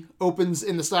 3 opens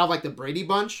in the style of like the Brady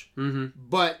Bunch,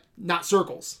 but not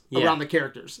circles around the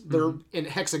characters. They're in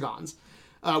hexagons.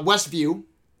 Westview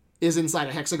is inside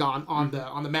a hexagon on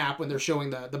the map when they're showing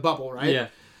the bubble, right? Yeah.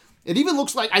 It even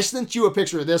looks like, I sent you a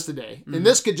picture of this today, Mm-hmm. and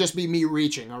this could just be me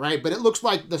reaching, all right? But it looks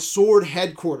like the Sword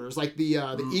headquarters, like the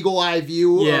eagle eye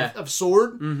view of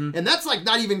Sword, and that's like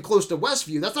not even close to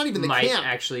Westview. That's not even the Might camp.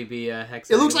 actually be a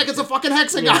hexagon. It looks like it's a fucking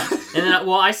hexagon. Yeah. And then,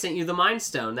 I sent you the Mind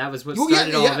Stone. That was what Well,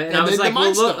 started all yeah. of it. And And I was then like, the well,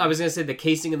 Mind look, Stone. I was going to say the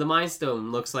casing of the Mind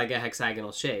Stone looks like a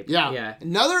hexagonal shape. Yeah. Yeah.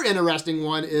 Another interesting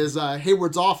one is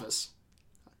Hayward's office.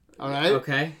 All right?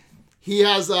 Okay. He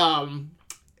has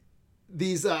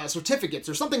these certificates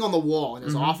or something on the wall in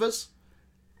his office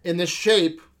in the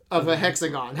shape of a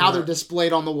hexagon. How they're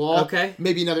displayed on the wall. Okay.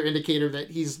 Maybe another indicator that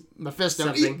he's Mephisto.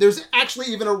 Something. There's actually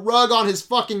even a rug on his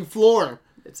fucking floor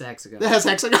It's a hexagon. that has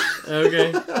hexagon.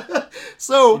 Okay.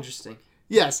 So, Interesting.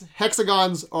 yes,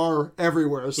 hexagons are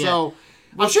everywhere. So,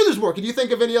 I'm sure there's more. Can you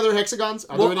think of any other hexagons?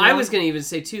 Are there Well, any I more? was going to even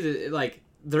say, too, that, like,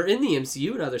 they're in the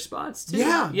MCU in other spots, too.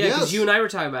 Yeah, Yeah, because yes. you and I were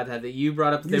talking about that you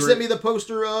brought up that You sent me the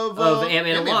poster of Ant-Man and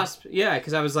Ant-Man. Wasp. Yeah,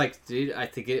 because I was like, dude, I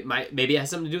think maybe it has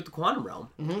something to do with the quantum realm.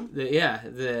 Mm-hmm.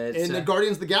 It's, And the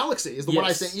Guardians of the Galaxy is the one I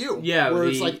yes. sent you. Yeah, where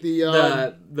it's like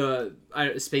the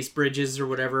space bridges or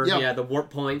whatever. Yeah. Yeah, the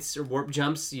warp points or warp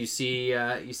jumps. You see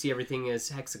everything as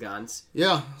hexagons.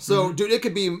 Yeah, so dude, it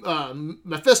could be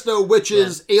Mephisto,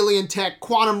 witches, alien tech,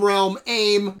 quantum realm,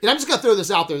 AIM. And I'm just gonna throw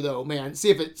this out there though, man. See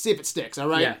if it sticks.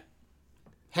 All right. Yeah,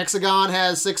 Hexagon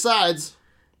has 6 sides.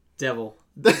 devil.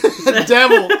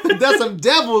 Devil. That's some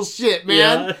devil shit,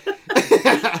 man.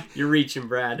 Yeah. You're reaching,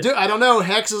 Brad. Dude, I don't know.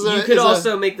 Hex is a. You could is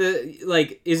also make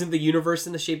isn't the universe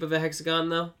in the shape of a hexagon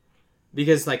though?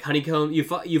 Because like honeycomb,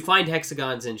 you find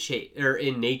hexagons in shape or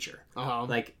in nature,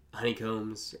 like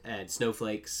honeycombs and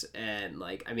snowflakes and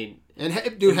like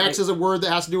dude, hex is a word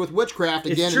that has to do with witchcraft.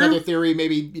 Again, true. another theory,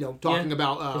 maybe talking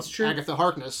about it's true. Agatha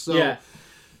Harkness. So yeah.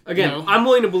 Again, you know. I'm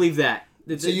willing to believe that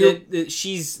So you're- that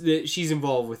she's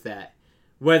involved with that.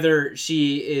 Whether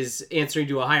she is answering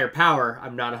to a higher power,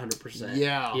 I'm not 100%.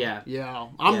 Yeah.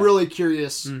 I'm really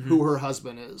curious who her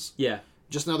husband is. Yeah.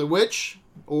 Just another witch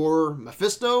or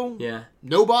Mephisto? Yeah.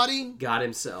 Nobody? God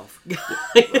himself.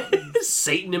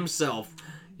 Satan himself.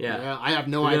 Yeah. I have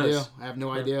no Who idea. knows? I have no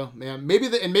idea, man. Maybe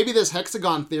this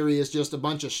hexagon theory is just a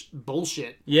bunch of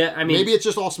bullshit. Yeah, I mean, Maybe it's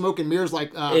just all smoke and mirrors.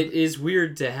 Like it is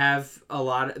weird to have a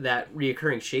lot of that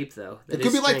reoccurring shape, though. it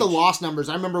could be like the Lost numbers.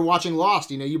 I remember watching Lost.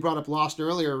 You brought up Lost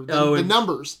earlier. The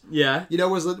numbers. Yeah.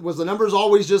 Was the numbers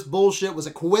always just bullshit? Was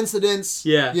it coincidence?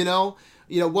 Yeah.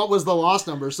 What was the Lost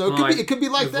number? So it could be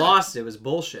like with that. Lost, it was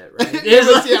bullshit, right?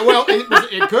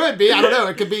 It could be. I don't know.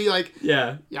 It could be like.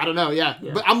 Yeah. I don't know. Yeah.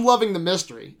 But I'm loving the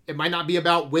mystery. It might not be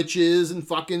about witches and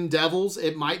fucking devils.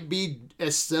 It might be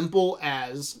as simple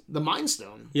as the Mind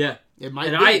Stone. Yeah. It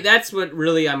might and be. That's what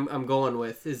really I'm going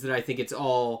with, is that I think it's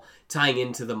all tying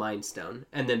into the Mind Stone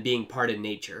and then being part of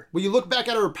nature. When you look back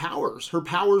at her powers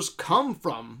come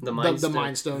from The Mind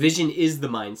Stone. Vision is the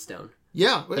Mind Stone.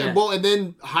 Yeah. And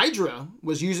then Hydra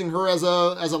was using her as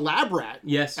a lab rat.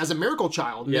 Yes. As a miracle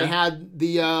child. Yeah. They had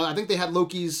I think they had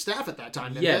Loki's staff at that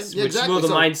time. Yes. Yeah, exactly. Well, the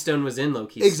Mind Stone was in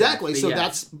Loki's exactly. staff, So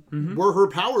that's where her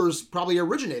powers probably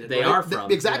originated. They right? are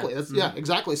from. Exactly. Yeah.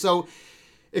 Exactly. So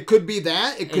it could be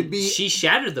that. It could be. She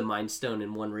shattered the Mind Stone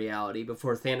in one reality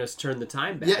before Thanos turned the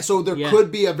time back. Yeah. So there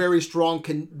could be a very strong.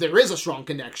 There is a strong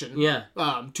connection. Yeah.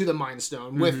 To the Mind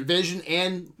Stone with Vision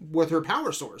and with her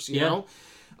power source. You know.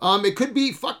 It could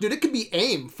be dude. It could be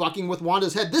AIM fucking with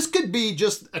Wanda's head. This could be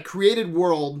just a created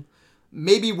world.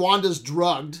 Maybe Wanda's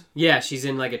drugged. Yeah, she's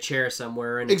in like a chair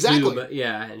somewhere in a Exactly. tube.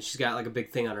 Yeah, and she's got like a big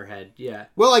thing on her head. Yeah.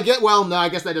 Well, no, I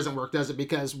guess that doesn't work, does it?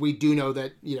 Because we do know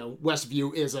that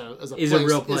Westview is a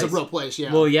real place. Is a real place.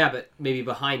 Yeah. Well, yeah, but maybe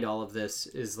behind all of this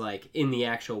is like in the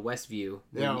actual Westview.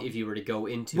 Yeah. If you were to go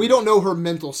into, we don't know her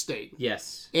mental state.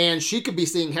 Yes. And she could be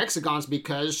seeing hexagons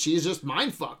because she's just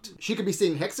mind fucked. She could be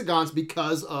seeing hexagons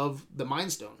because of the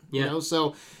Mind Stone. Yeah.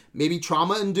 So maybe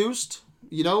trauma induced.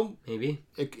 Maybe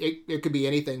it could be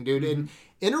anything, dude. And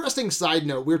interesting side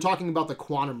note, we were talking about the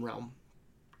quantum realm.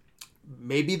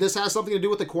 Maybe this has something to do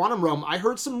with the quantum realm. I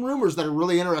heard some rumors that are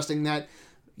really interesting that,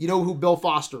 you know who Bill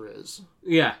Foster is?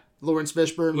 Yeah. Lawrence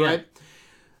Fishburne, right?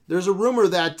 There's a rumor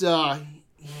that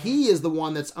he is the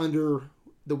one that's under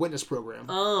the witness program.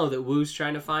 Oh, that Wu's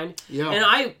trying to find? Yeah. And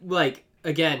I,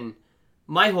 again,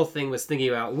 my whole thing was thinking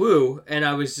about Wu, and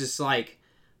I was just like,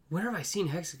 where have I seen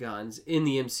hexagons in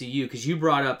the MCU? Because you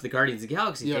brought up the Guardians of the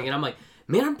Galaxy thing, and I'm like,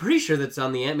 man, I'm pretty sure that's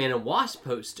on the Ant-Man and Wasp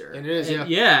poster. And it is, yeah.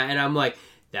 Yeah, and I'm like,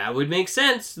 that would make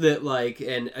sense that,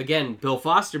 and again, Bill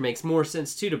Foster makes more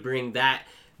sense, too, to bring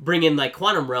in,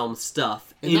 quantum realm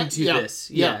stuff into this.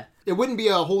 Yeah. It wouldn't be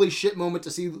a holy shit moment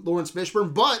to see Lawrence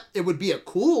Fishburne, but it would be a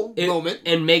cool moment.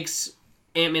 And makes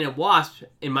Ant-Man and Wasp,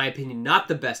 in my opinion, not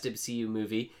the best MCU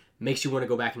movie, makes you want to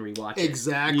go back and rewatch it.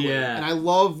 Exactly. Yeah. And I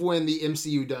love when the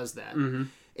MCU does that. Mm-hmm.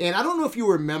 And I don't know if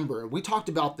you remember, we talked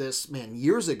about this, man,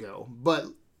 years ago, but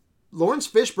Lawrence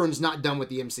Fishburne's not done with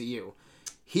the MCU.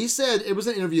 He said, it was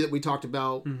an interview that we talked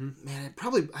about, man,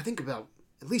 probably, I think about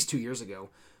at least 2 years ago,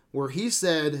 where he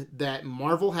said that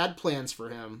Marvel had plans for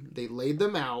him. They laid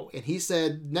them out. And he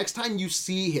said, next time you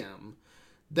see him,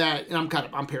 that, and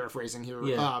I'm paraphrasing here,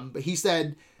 but he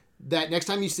said that next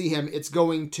time you see him, it's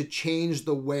going to change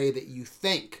the way that you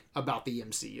think about the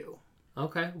MCU.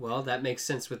 Okay, well, that makes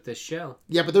sense with this show.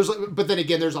 Yeah, but then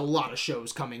again, there's a lot of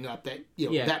shows coming up that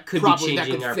that could probably, be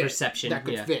changing that could our fit, perception. That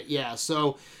could fit, yeah.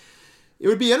 So it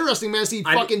would be interesting, man, to see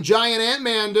fucking giant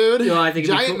Ant-Man, dude. I think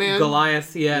giant it'd be cool. man,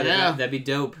 Goliath. Yeah, that'd be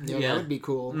dope. Yeah, that would be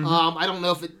cool. Mm-hmm. I don't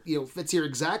know if it fits here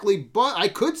exactly, but I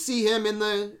could see him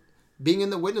being in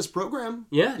the Witness program.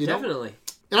 Yeah, definitely.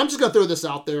 And I'm just gonna throw this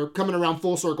out there, coming around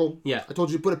full circle. Yeah, I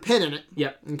told you to put a pin in it.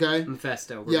 Yep. Okay.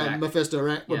 Mephisto. Mephisto.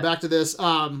 Right. We're back to this.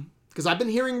 Because I've been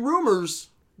hearing rumors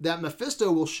that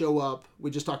Mephisto will show up. We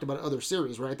just talked about other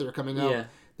series, right? That are coming up. Yeah.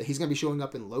 That he's going to be showing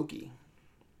up in Loki.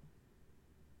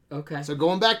 Okay. So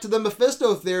going back to the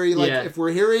Mephisto theory, if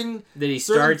we're hearing that he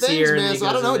certain starts things, here, man, so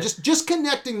I don't know, just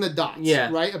connecting the dots,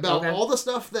 right? About all the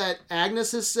stuff that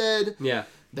Agnes has said,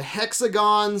 the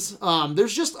hexagons.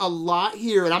 There's just a lot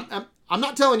here, and I'm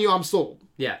not telling you I'm sold.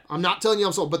 Yeah. I'm not telling you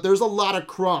I'm sold, but there's a lot of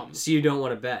crumbs. So you don't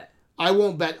want to bet. I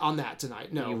won't bet on that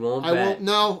tonight. No. You won't bet? I won't.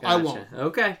 No, Gotcha. I won't.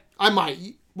 Okay. I might.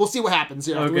 We'll see what happens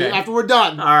here after Okay. we're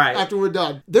done. All right. After we're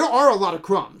done. There are a lot of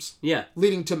crumbs. Yeah.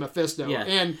 Leading to Mephisto. Yeah.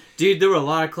 And dude, there were a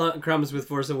lot of crumbs with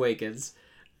Force Awakens.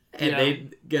 And they,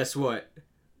 guess what?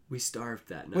 We starved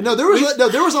that night. Well, no,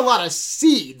 there was a lot of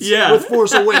seeds with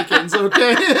Force Awakens,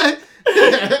 okay?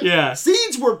 Yeah.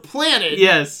 Seeds were planted.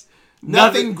 Yes.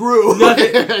 Nothing grew.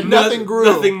 Nothing grew.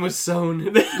 Nothing was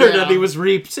sown. Nothing was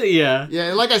reaped. Yeah. Yeah,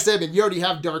 and like I said, man, you already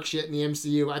have dark shit in the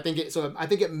MCU. I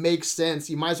think it makes sense.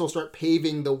 You might as well start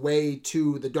paving the way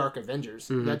to the Dark Avengers.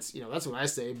 Mm-hmm. That's what I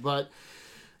say. But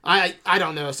I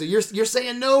don't know. So you're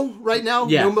saying no right now?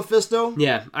 Yeah. No Mephisto?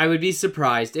 Yeah, I would be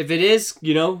surprised if it is.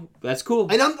 That's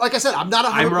cool. And like I said, I'm not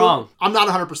 100%. I'm wrong. I'm not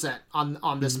 100%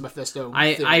 on this Mephisto.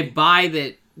 I buy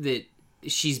that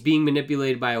she's being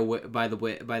manipulated by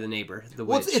the neighbor, the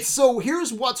witch. Well, so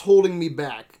here's what's holding me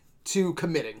back to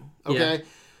committing, okay?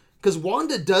 Because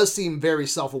Wanda does seem very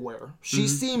self-aware. She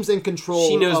seems in control.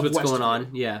 She knows of what's Westview. going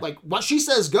on. Yeah, like what she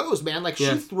says goes, man. Like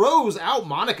she throws out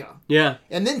Monica. Yeah,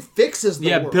 and then fixes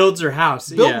the world. Builds her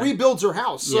house. Rebuilds her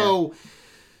house. So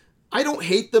I don't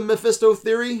hate the Mephisto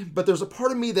theory, but there's a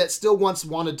part of me that still once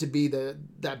wanted to be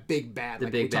that big bad, the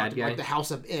big bad guy, like the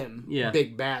House of M,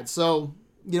 big bad. So.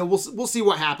 We'll see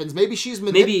what happens. Maybe she's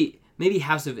maybe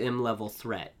House of M level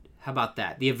threat. How about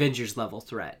that? The Avengers level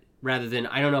threat, rather than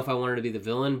I don't know if I want her to be the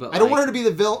villain, but I don't want her to be the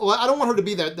villain. Well, I don't want her to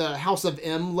be the House of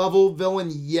M level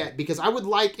villain yet, because I would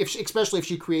like especially if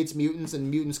she creates mutants and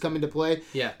mutants come into play.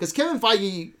 Yeah. Because Kevin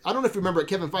Feige, I don't know if you remember it.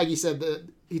 Kevin Feige said that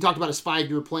he talked about his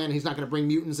 5-year plan. And he's not going to bring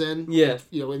mutants in. Yeah.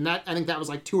 And that I think that was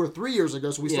like 2 or 3 years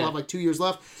ago. So we still have like 2 years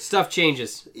left. Stuff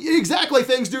changes. Exactly,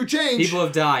 things do change. People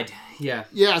have died. Yeah.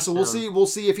 Yeah, so we'll see. We'll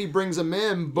see if he brings them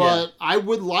in, but I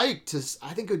would like to.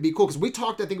 I think it would be cool because we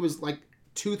talked. I think it was like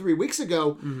 2-3 weeks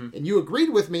ago, and you agreed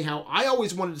with me how I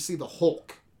always wanted to see the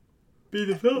Hulk be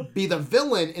the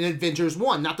villain in Avengers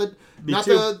 1, not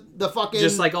the fucking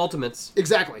just like Ultimates.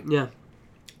 Exactly. Yeah.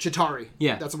 Chitauri.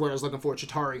 Yeah. That's the word I was looking for.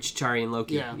 Chitauri and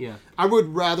Loki. Yeah. I would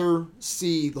rather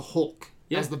see the Hulk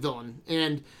as the villain,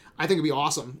 and I think it'd be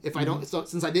awesome if I don't. So,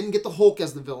 since I didn't get the Hulk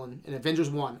as the villain in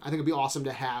Avengers 1, I think it'd be awesome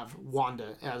to have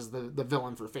Wanda as the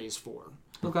villain for Phase 4.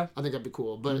 Okay. I think that'd be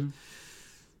cool. But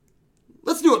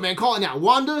let's do it, man. Call it now.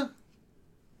 Wanda,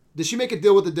 does she make a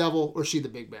deal with the devil, or is she the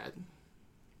big bad?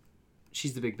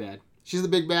 She's the big bad. She's the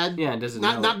big bad? Yeah, doesn't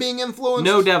not being influenced?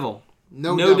 No devil.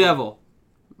 No devil.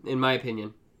 In my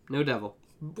opinion. No devil.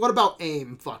 What about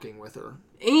AIM fucking with her?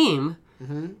 AIM?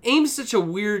 AIM's such a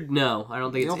weird... No, I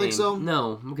don't think it's AIM. You don't think so?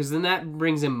 No, because then that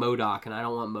brings in MODOK, and I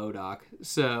don't want MODOK.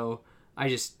 So, I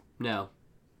just... No.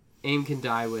 AIM can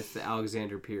die with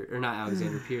Alexander Pierce. Or not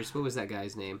Alexander Pierce. What was that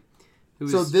guy's name?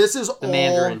 So this is all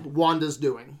Mandarin. Wanda's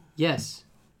doing? Yes.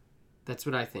 That's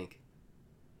what I think.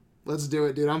 Let's do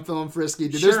it, dude. I'm feeling frisky,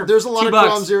 dude. Sure. There's a lot of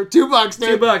crumbs here. $2,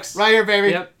 dude. $2. Right here, baby.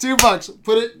 Yep. $2.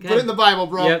 Put it in the Bible,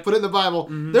 bro. Yep. Put it in the Bible.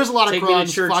 There's a lot Take of crumbs. me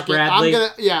to church, Fuck it. Bradley.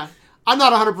 I'm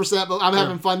not 100%, but I'm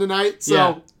having fun tonight.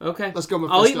 So okay. Let's go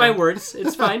Mephisto. I'll eat my words.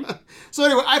 It's fine. So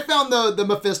anyway, I found the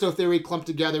Mephisto theory clumped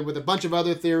together with a bunch of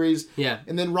other theories. Yeah.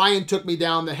 And then Ryan took me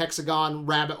down the hexagon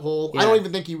rabbit hole. Yeah. I don't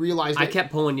even think he realized it. I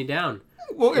kept pulling you down.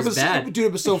 Well, it was bad. dude,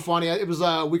 it was so funny. It was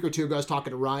a week or two ago I was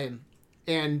talking to Ryan.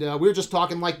 And we were just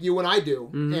talking like you and I do.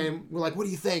 And we're like, what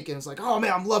do you think? And it's like, oh,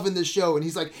 man, I'm loving this show. And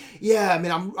he's like, yeah,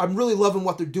 man, I'm really loving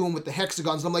what they're doing with the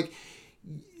hexagons. And I'm like,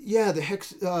 yeah,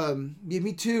 yeah,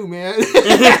 me too, man.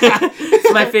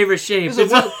 It's my favorite shape.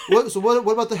 So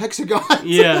what about the hexagon?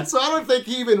 Yeah. So I don't think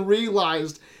he even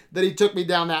realized that he took me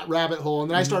down that rabbit hole.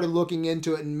 And then I started looking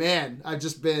into it, and man, I've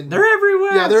just been... They're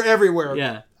everywhere. Yeah, they're everywhere.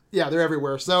 Yeah. Yeah, they're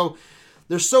everywhere. So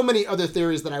there's so many other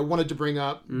theories that I wanted to bring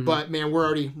up, but man, we're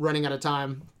already running out of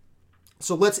time.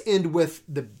 So let's end with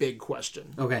the big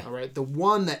question. Okay. All right. The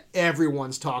one that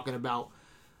everyone's talking about.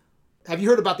 Have you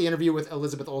heard about the interview with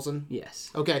Elizabeth Olsen?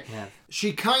 Yes. Okay. Yeah.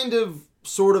 She kind of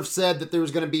sort of said that there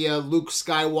was going to be a Luke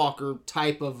Skywalker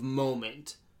type of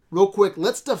moment. Real quick,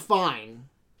 let's define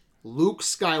Luke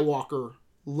Skywalker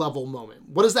level moment.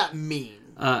 What does that mean?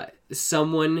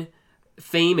 Someone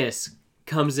famous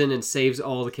comes in and saves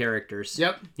all the characters.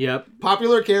 Yep.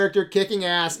 Popular character kicking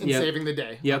ass and saving the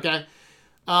day. Yep. Okay.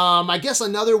 I guess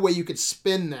another way you could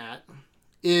spin that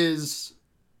is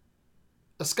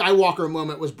a Skywalker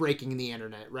moment was breaking the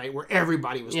internet, right? Where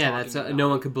everybody was talking about no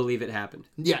one could believe it happened.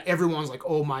 Yeah, everyone's like,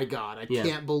 oh my God, I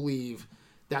can't believe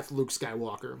that's Luke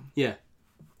Skywalker. Yeah.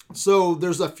 So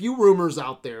there's a few rumors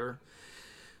out there.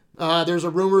 There's a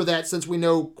rumor that since we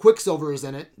know Quicksilver is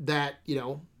in it, that,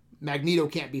 Magneto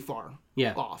can't be far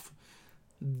off.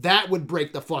 That would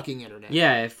break the fucking internet.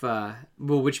 Yeah,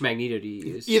 which Magneto do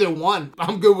you use? Either one.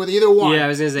 I'm good with either one. Yeah, I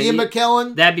was going to say... Ian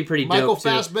McKellen. That'd be pretty Michael dope, too.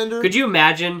 Fassbender. Could you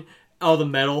imagine all the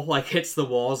metal, hits the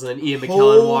walls, and then Ian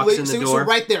McKellen walks in the door? So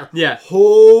right there. Yeah.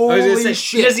 Holy I was gonna say,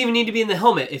 shit. He doesn't even need to be in the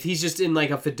helmet. If he's just in,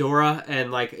 a fedora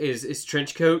and, his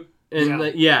trench coat... And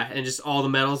and just all the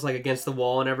metals against the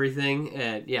wall and everything,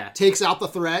 and takes out the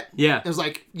threat. Yeah, it's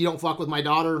like, you don't fuck with my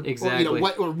daughter, exactly,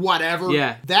 or whatever.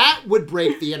 Yeah, that would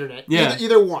break the internet. Yeah,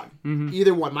 either one,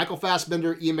 either one. Michael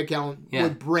Fassbender, Ian McKellen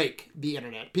would break the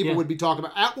internet. People would be talking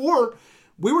about, or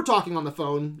we were talking on the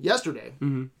phone yesterday.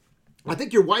 I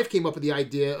think your wife came up with the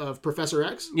idea of Professor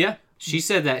X. Yeah, she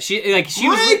said that she break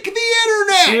the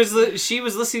internet. She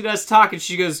was listening to us talk, and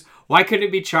she goes, "Why couldn't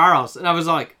it be Charles?" And I was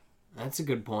like, that's a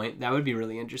good point. That would be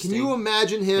really interesting. Can you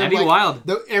imagine him? That'd be wild.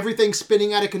 Everything's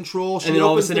spinning out of control. And then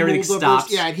all of a sudden everything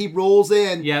stops. Yeah, and he rolls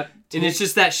in. Yep. And it's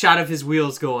just that shot of his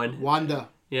wheels going. Wanda.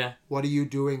 Yeah. What are you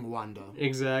doing, Wanda?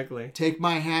 Exactly. Take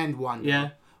my hand, Wanda. Yeah.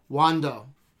 Wanda.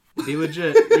 Be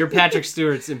legit. Your Patrick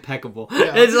Stewart's impeccable.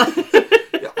 Yeah.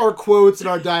 It's our quotes and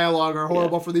our dialogue are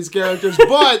horrible for these characters,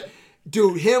 but...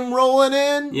 Dude, him rolling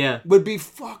in would be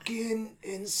fucking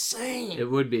insane.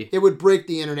 It would be. It would break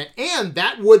the internet. And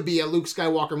that would be a Luke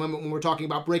Skywalker moment when we're talking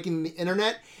about breaking the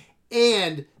internet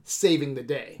and saving the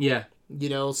day. Yeah.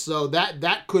 So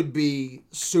that could be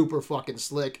super fucking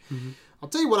slick. I'll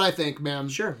tell you what I think, man.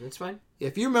 Sure, that's fine.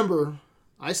 If you remember,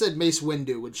 I said Mace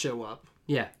Windu would show up.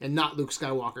 Yeah. And not Luke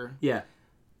Skywalker. Yeah.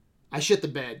 I shit the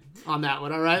bed on that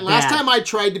one, all right? Last time I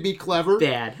tried to be clever.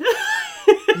 Bad.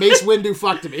 Mace Windu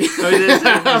fucked me.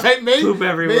 Right? Poop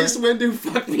everywhere. Mace Windu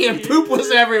fucked me, and poop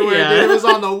was everywhere. Dude. It was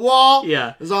on the wall. Yeah.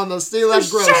 It was on the ceiling. That's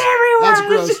gross. Shit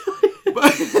everywhere.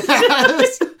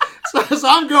 That's gross. so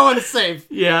I'm going safe.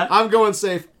 Yeah. I'm going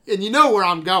safe. And you know where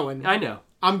I'm going. I know.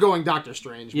 I'm going Doctor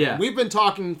Strange. Man. Yeah. We've been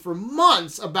talking for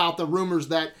months about the rumors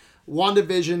that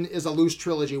WandaVision is a loose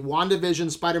trilogy.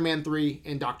 WandaVision, Spider-Man 3,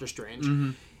 and Doctor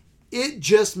Strange. It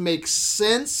just makes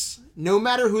sense. No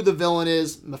matter who the villain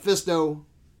is, Mephisto,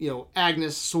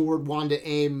 Agnes, Sword, Wanda,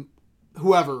 AIM,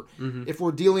 whoever, if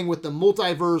we're dealing with the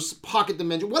multiverse, pocket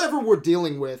dimension, whatever we're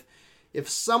dealing with, if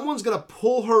someone's going to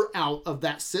pull her out of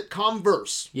that sitcom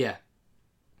verse,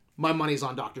 my money's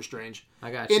on Doctor Strange.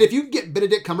 I got you. And if you get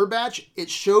Benedict Cumberbatch, it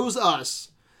shows us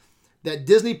that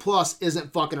Disney Plus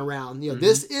isn't fucking around.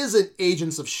 This isn't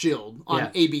Agents of S.H.I.E.L.D.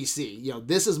 on ABC.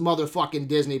 This is motherfucking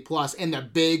Disney Plus. And the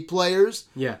big players,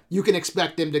 you can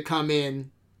expect them to come in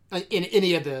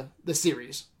any of the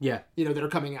series, that are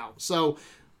coming out. So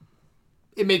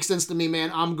it makes sense to me,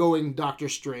 man. I'm going Doctor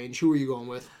Strange. Who are you going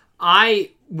with?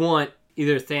 I want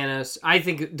either Thanos. I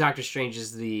think Doctor Strange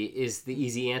is the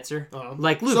easy answer.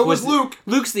 Like Luke. So was Luke.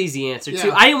 Luke's the easy answer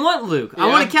too. I didn't want Luke. I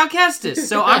wanted Cal Kestis.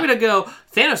 So I'm gonna go.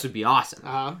 Thanos would be awesome.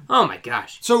 Oh my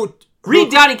gosh. So read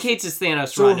Donny Cates'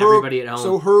 Thanos run. Everybody at home.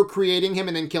 So her creating him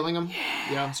and then killing him.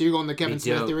 Yeah. So you're going the Kevin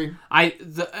Smith theory.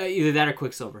 Either that or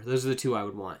Quicksilver. Those are the two I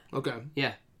would want. Okay.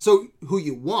 Yeah. So who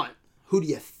you want? Who do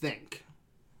you think?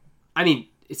 I mean,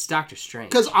 it's Doctor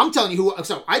Strange. Because I'm telling you who.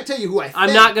 So I tell you who I think.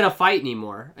 I'm not gonna fight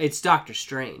anymore. It's Doctor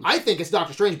Strange. I think it's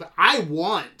Doctor Strange, but I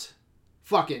want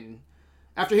fucking.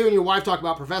 After hearing your wife talk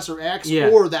about Professor X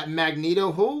or that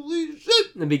Magneto, holy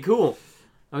shit, that'd be cool.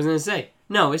 I was gonna say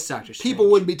no. It's Doctor Strange. People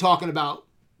wouldn't be talking about.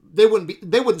 They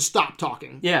wouldn't stop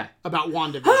talking. Yeah. About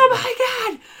WandaVision. Oh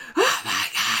my God! Oh my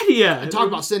god, yeah. Talk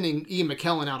about sending Ian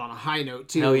McKellen out on a high note,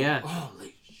 too. Hell yeah.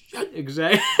 Holy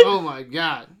Exactly. oh my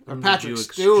god. Or Patrick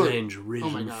Stewart. Oh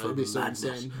my god, it'd be so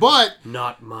insane. But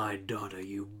not my daughter,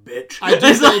 you bitch. I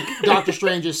do think Doctor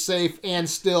Strange is safe and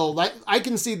still. Like I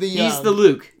can see the. He's the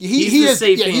Luke. He is.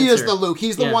 Safe he is the Luke.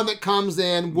 He's the one that comes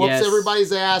in, whoops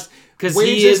everybody's ass,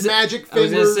 waves his magic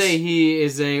fingers. I was gonna say he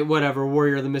is a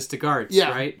warrior of the mystic arts.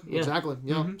 Yeah, right. Yeah. Exactly.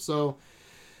 Yeah. Mm-hmm. So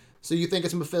you think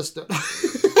it's Mephisto?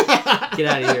 Get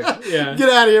out of here. Yeah. Get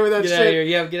out of here with that shit. Get out of here.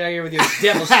 Yeah, get out of here with your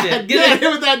devil shit. Get out of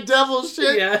here with that devil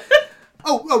shit. Yeah.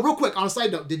 Oh, real quick, on a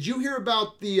side note, did you hear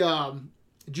about the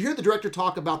did you hear the director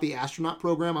talk about the astronaut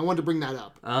program? I wanted to bring that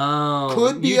up. Oh.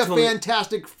 Could be a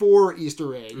Fantastic Four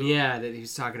Easter egg. Yeah, that he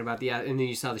was talking about and then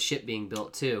you saw the ship being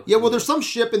built too. Yeah, well there's some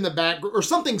ship in the back or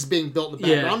something's being built in the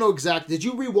background. I don't know exactly. Did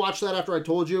you rewatch that after I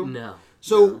told you? No.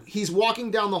 So he's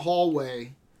walking down the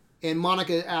hallway and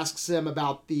Monica asks him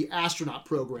about the astronaut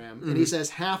program. And he says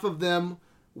half of them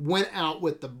went out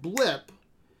with the blip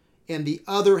and the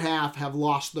other half have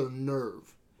lost their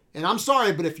nerve. And I'm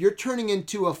sorry, but if you're turning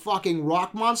into a fucking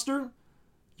rock monster,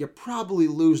 you're probably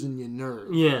losing your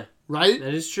nerve. Yeah. Right?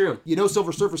 That is true. You know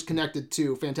Silver Surfer's connected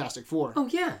to Fantastic Four. Oh,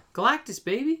 yeah. Galactus,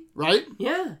 baby. Right?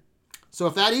 Yeah. So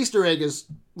if that Easter egg is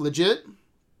legit,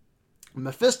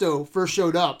 Mephisto first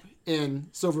showed up in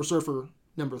Silver Surfer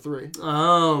number 3.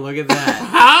 Oh, look at that.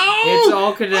 How? It's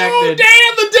all connected. Oh,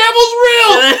 damn, the devil's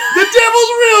real! The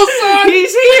devil's real, son!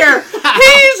 He's here!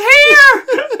 He's here!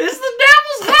 It's the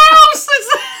devil's house!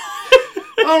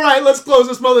 All right, let's close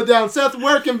this mother down. Seth,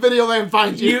 where can Videoland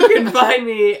find you? You can find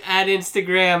me at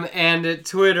Instagram and at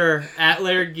Twitter at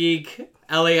LairdGeek,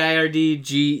 LairdGeek.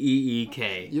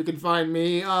 You can find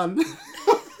me on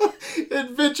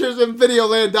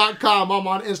adventuresinvideoland.com. I'm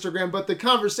on Instagram, but the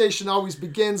conversation always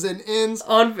begins and ends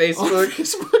on Facebook.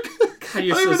 God,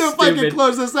 you're I don't even know if I can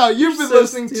close this out. You've been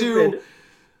listening to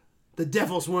The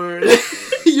Devil's Word.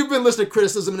 You've been listening to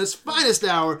Criticism in its finest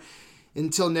hour.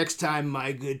 Until next time,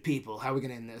 my good people. How are we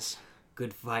going to end this?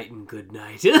 Good fight and good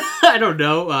night. I don't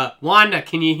know. Wanda,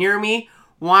 can you hear me?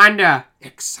 Wanda.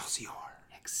 Excelsior.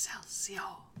 Excelsior.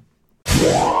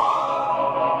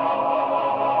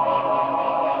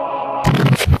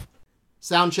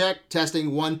 Sound check.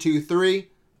 Testing 1, 2, 3.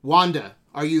 Wanda,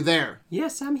 are you there?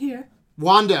 Yes, I'm here.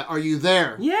 Wanda, are you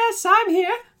there? Yes, I'm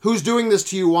here. Who's doing this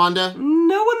to you, Wanda?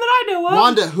 No one that I know of.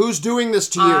 Wanda, who's doing this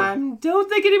to you? I don't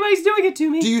think anybody's doing it to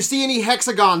me. Do you see any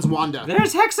hexagons, Wanda?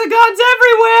 There's hexagons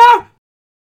everywhere!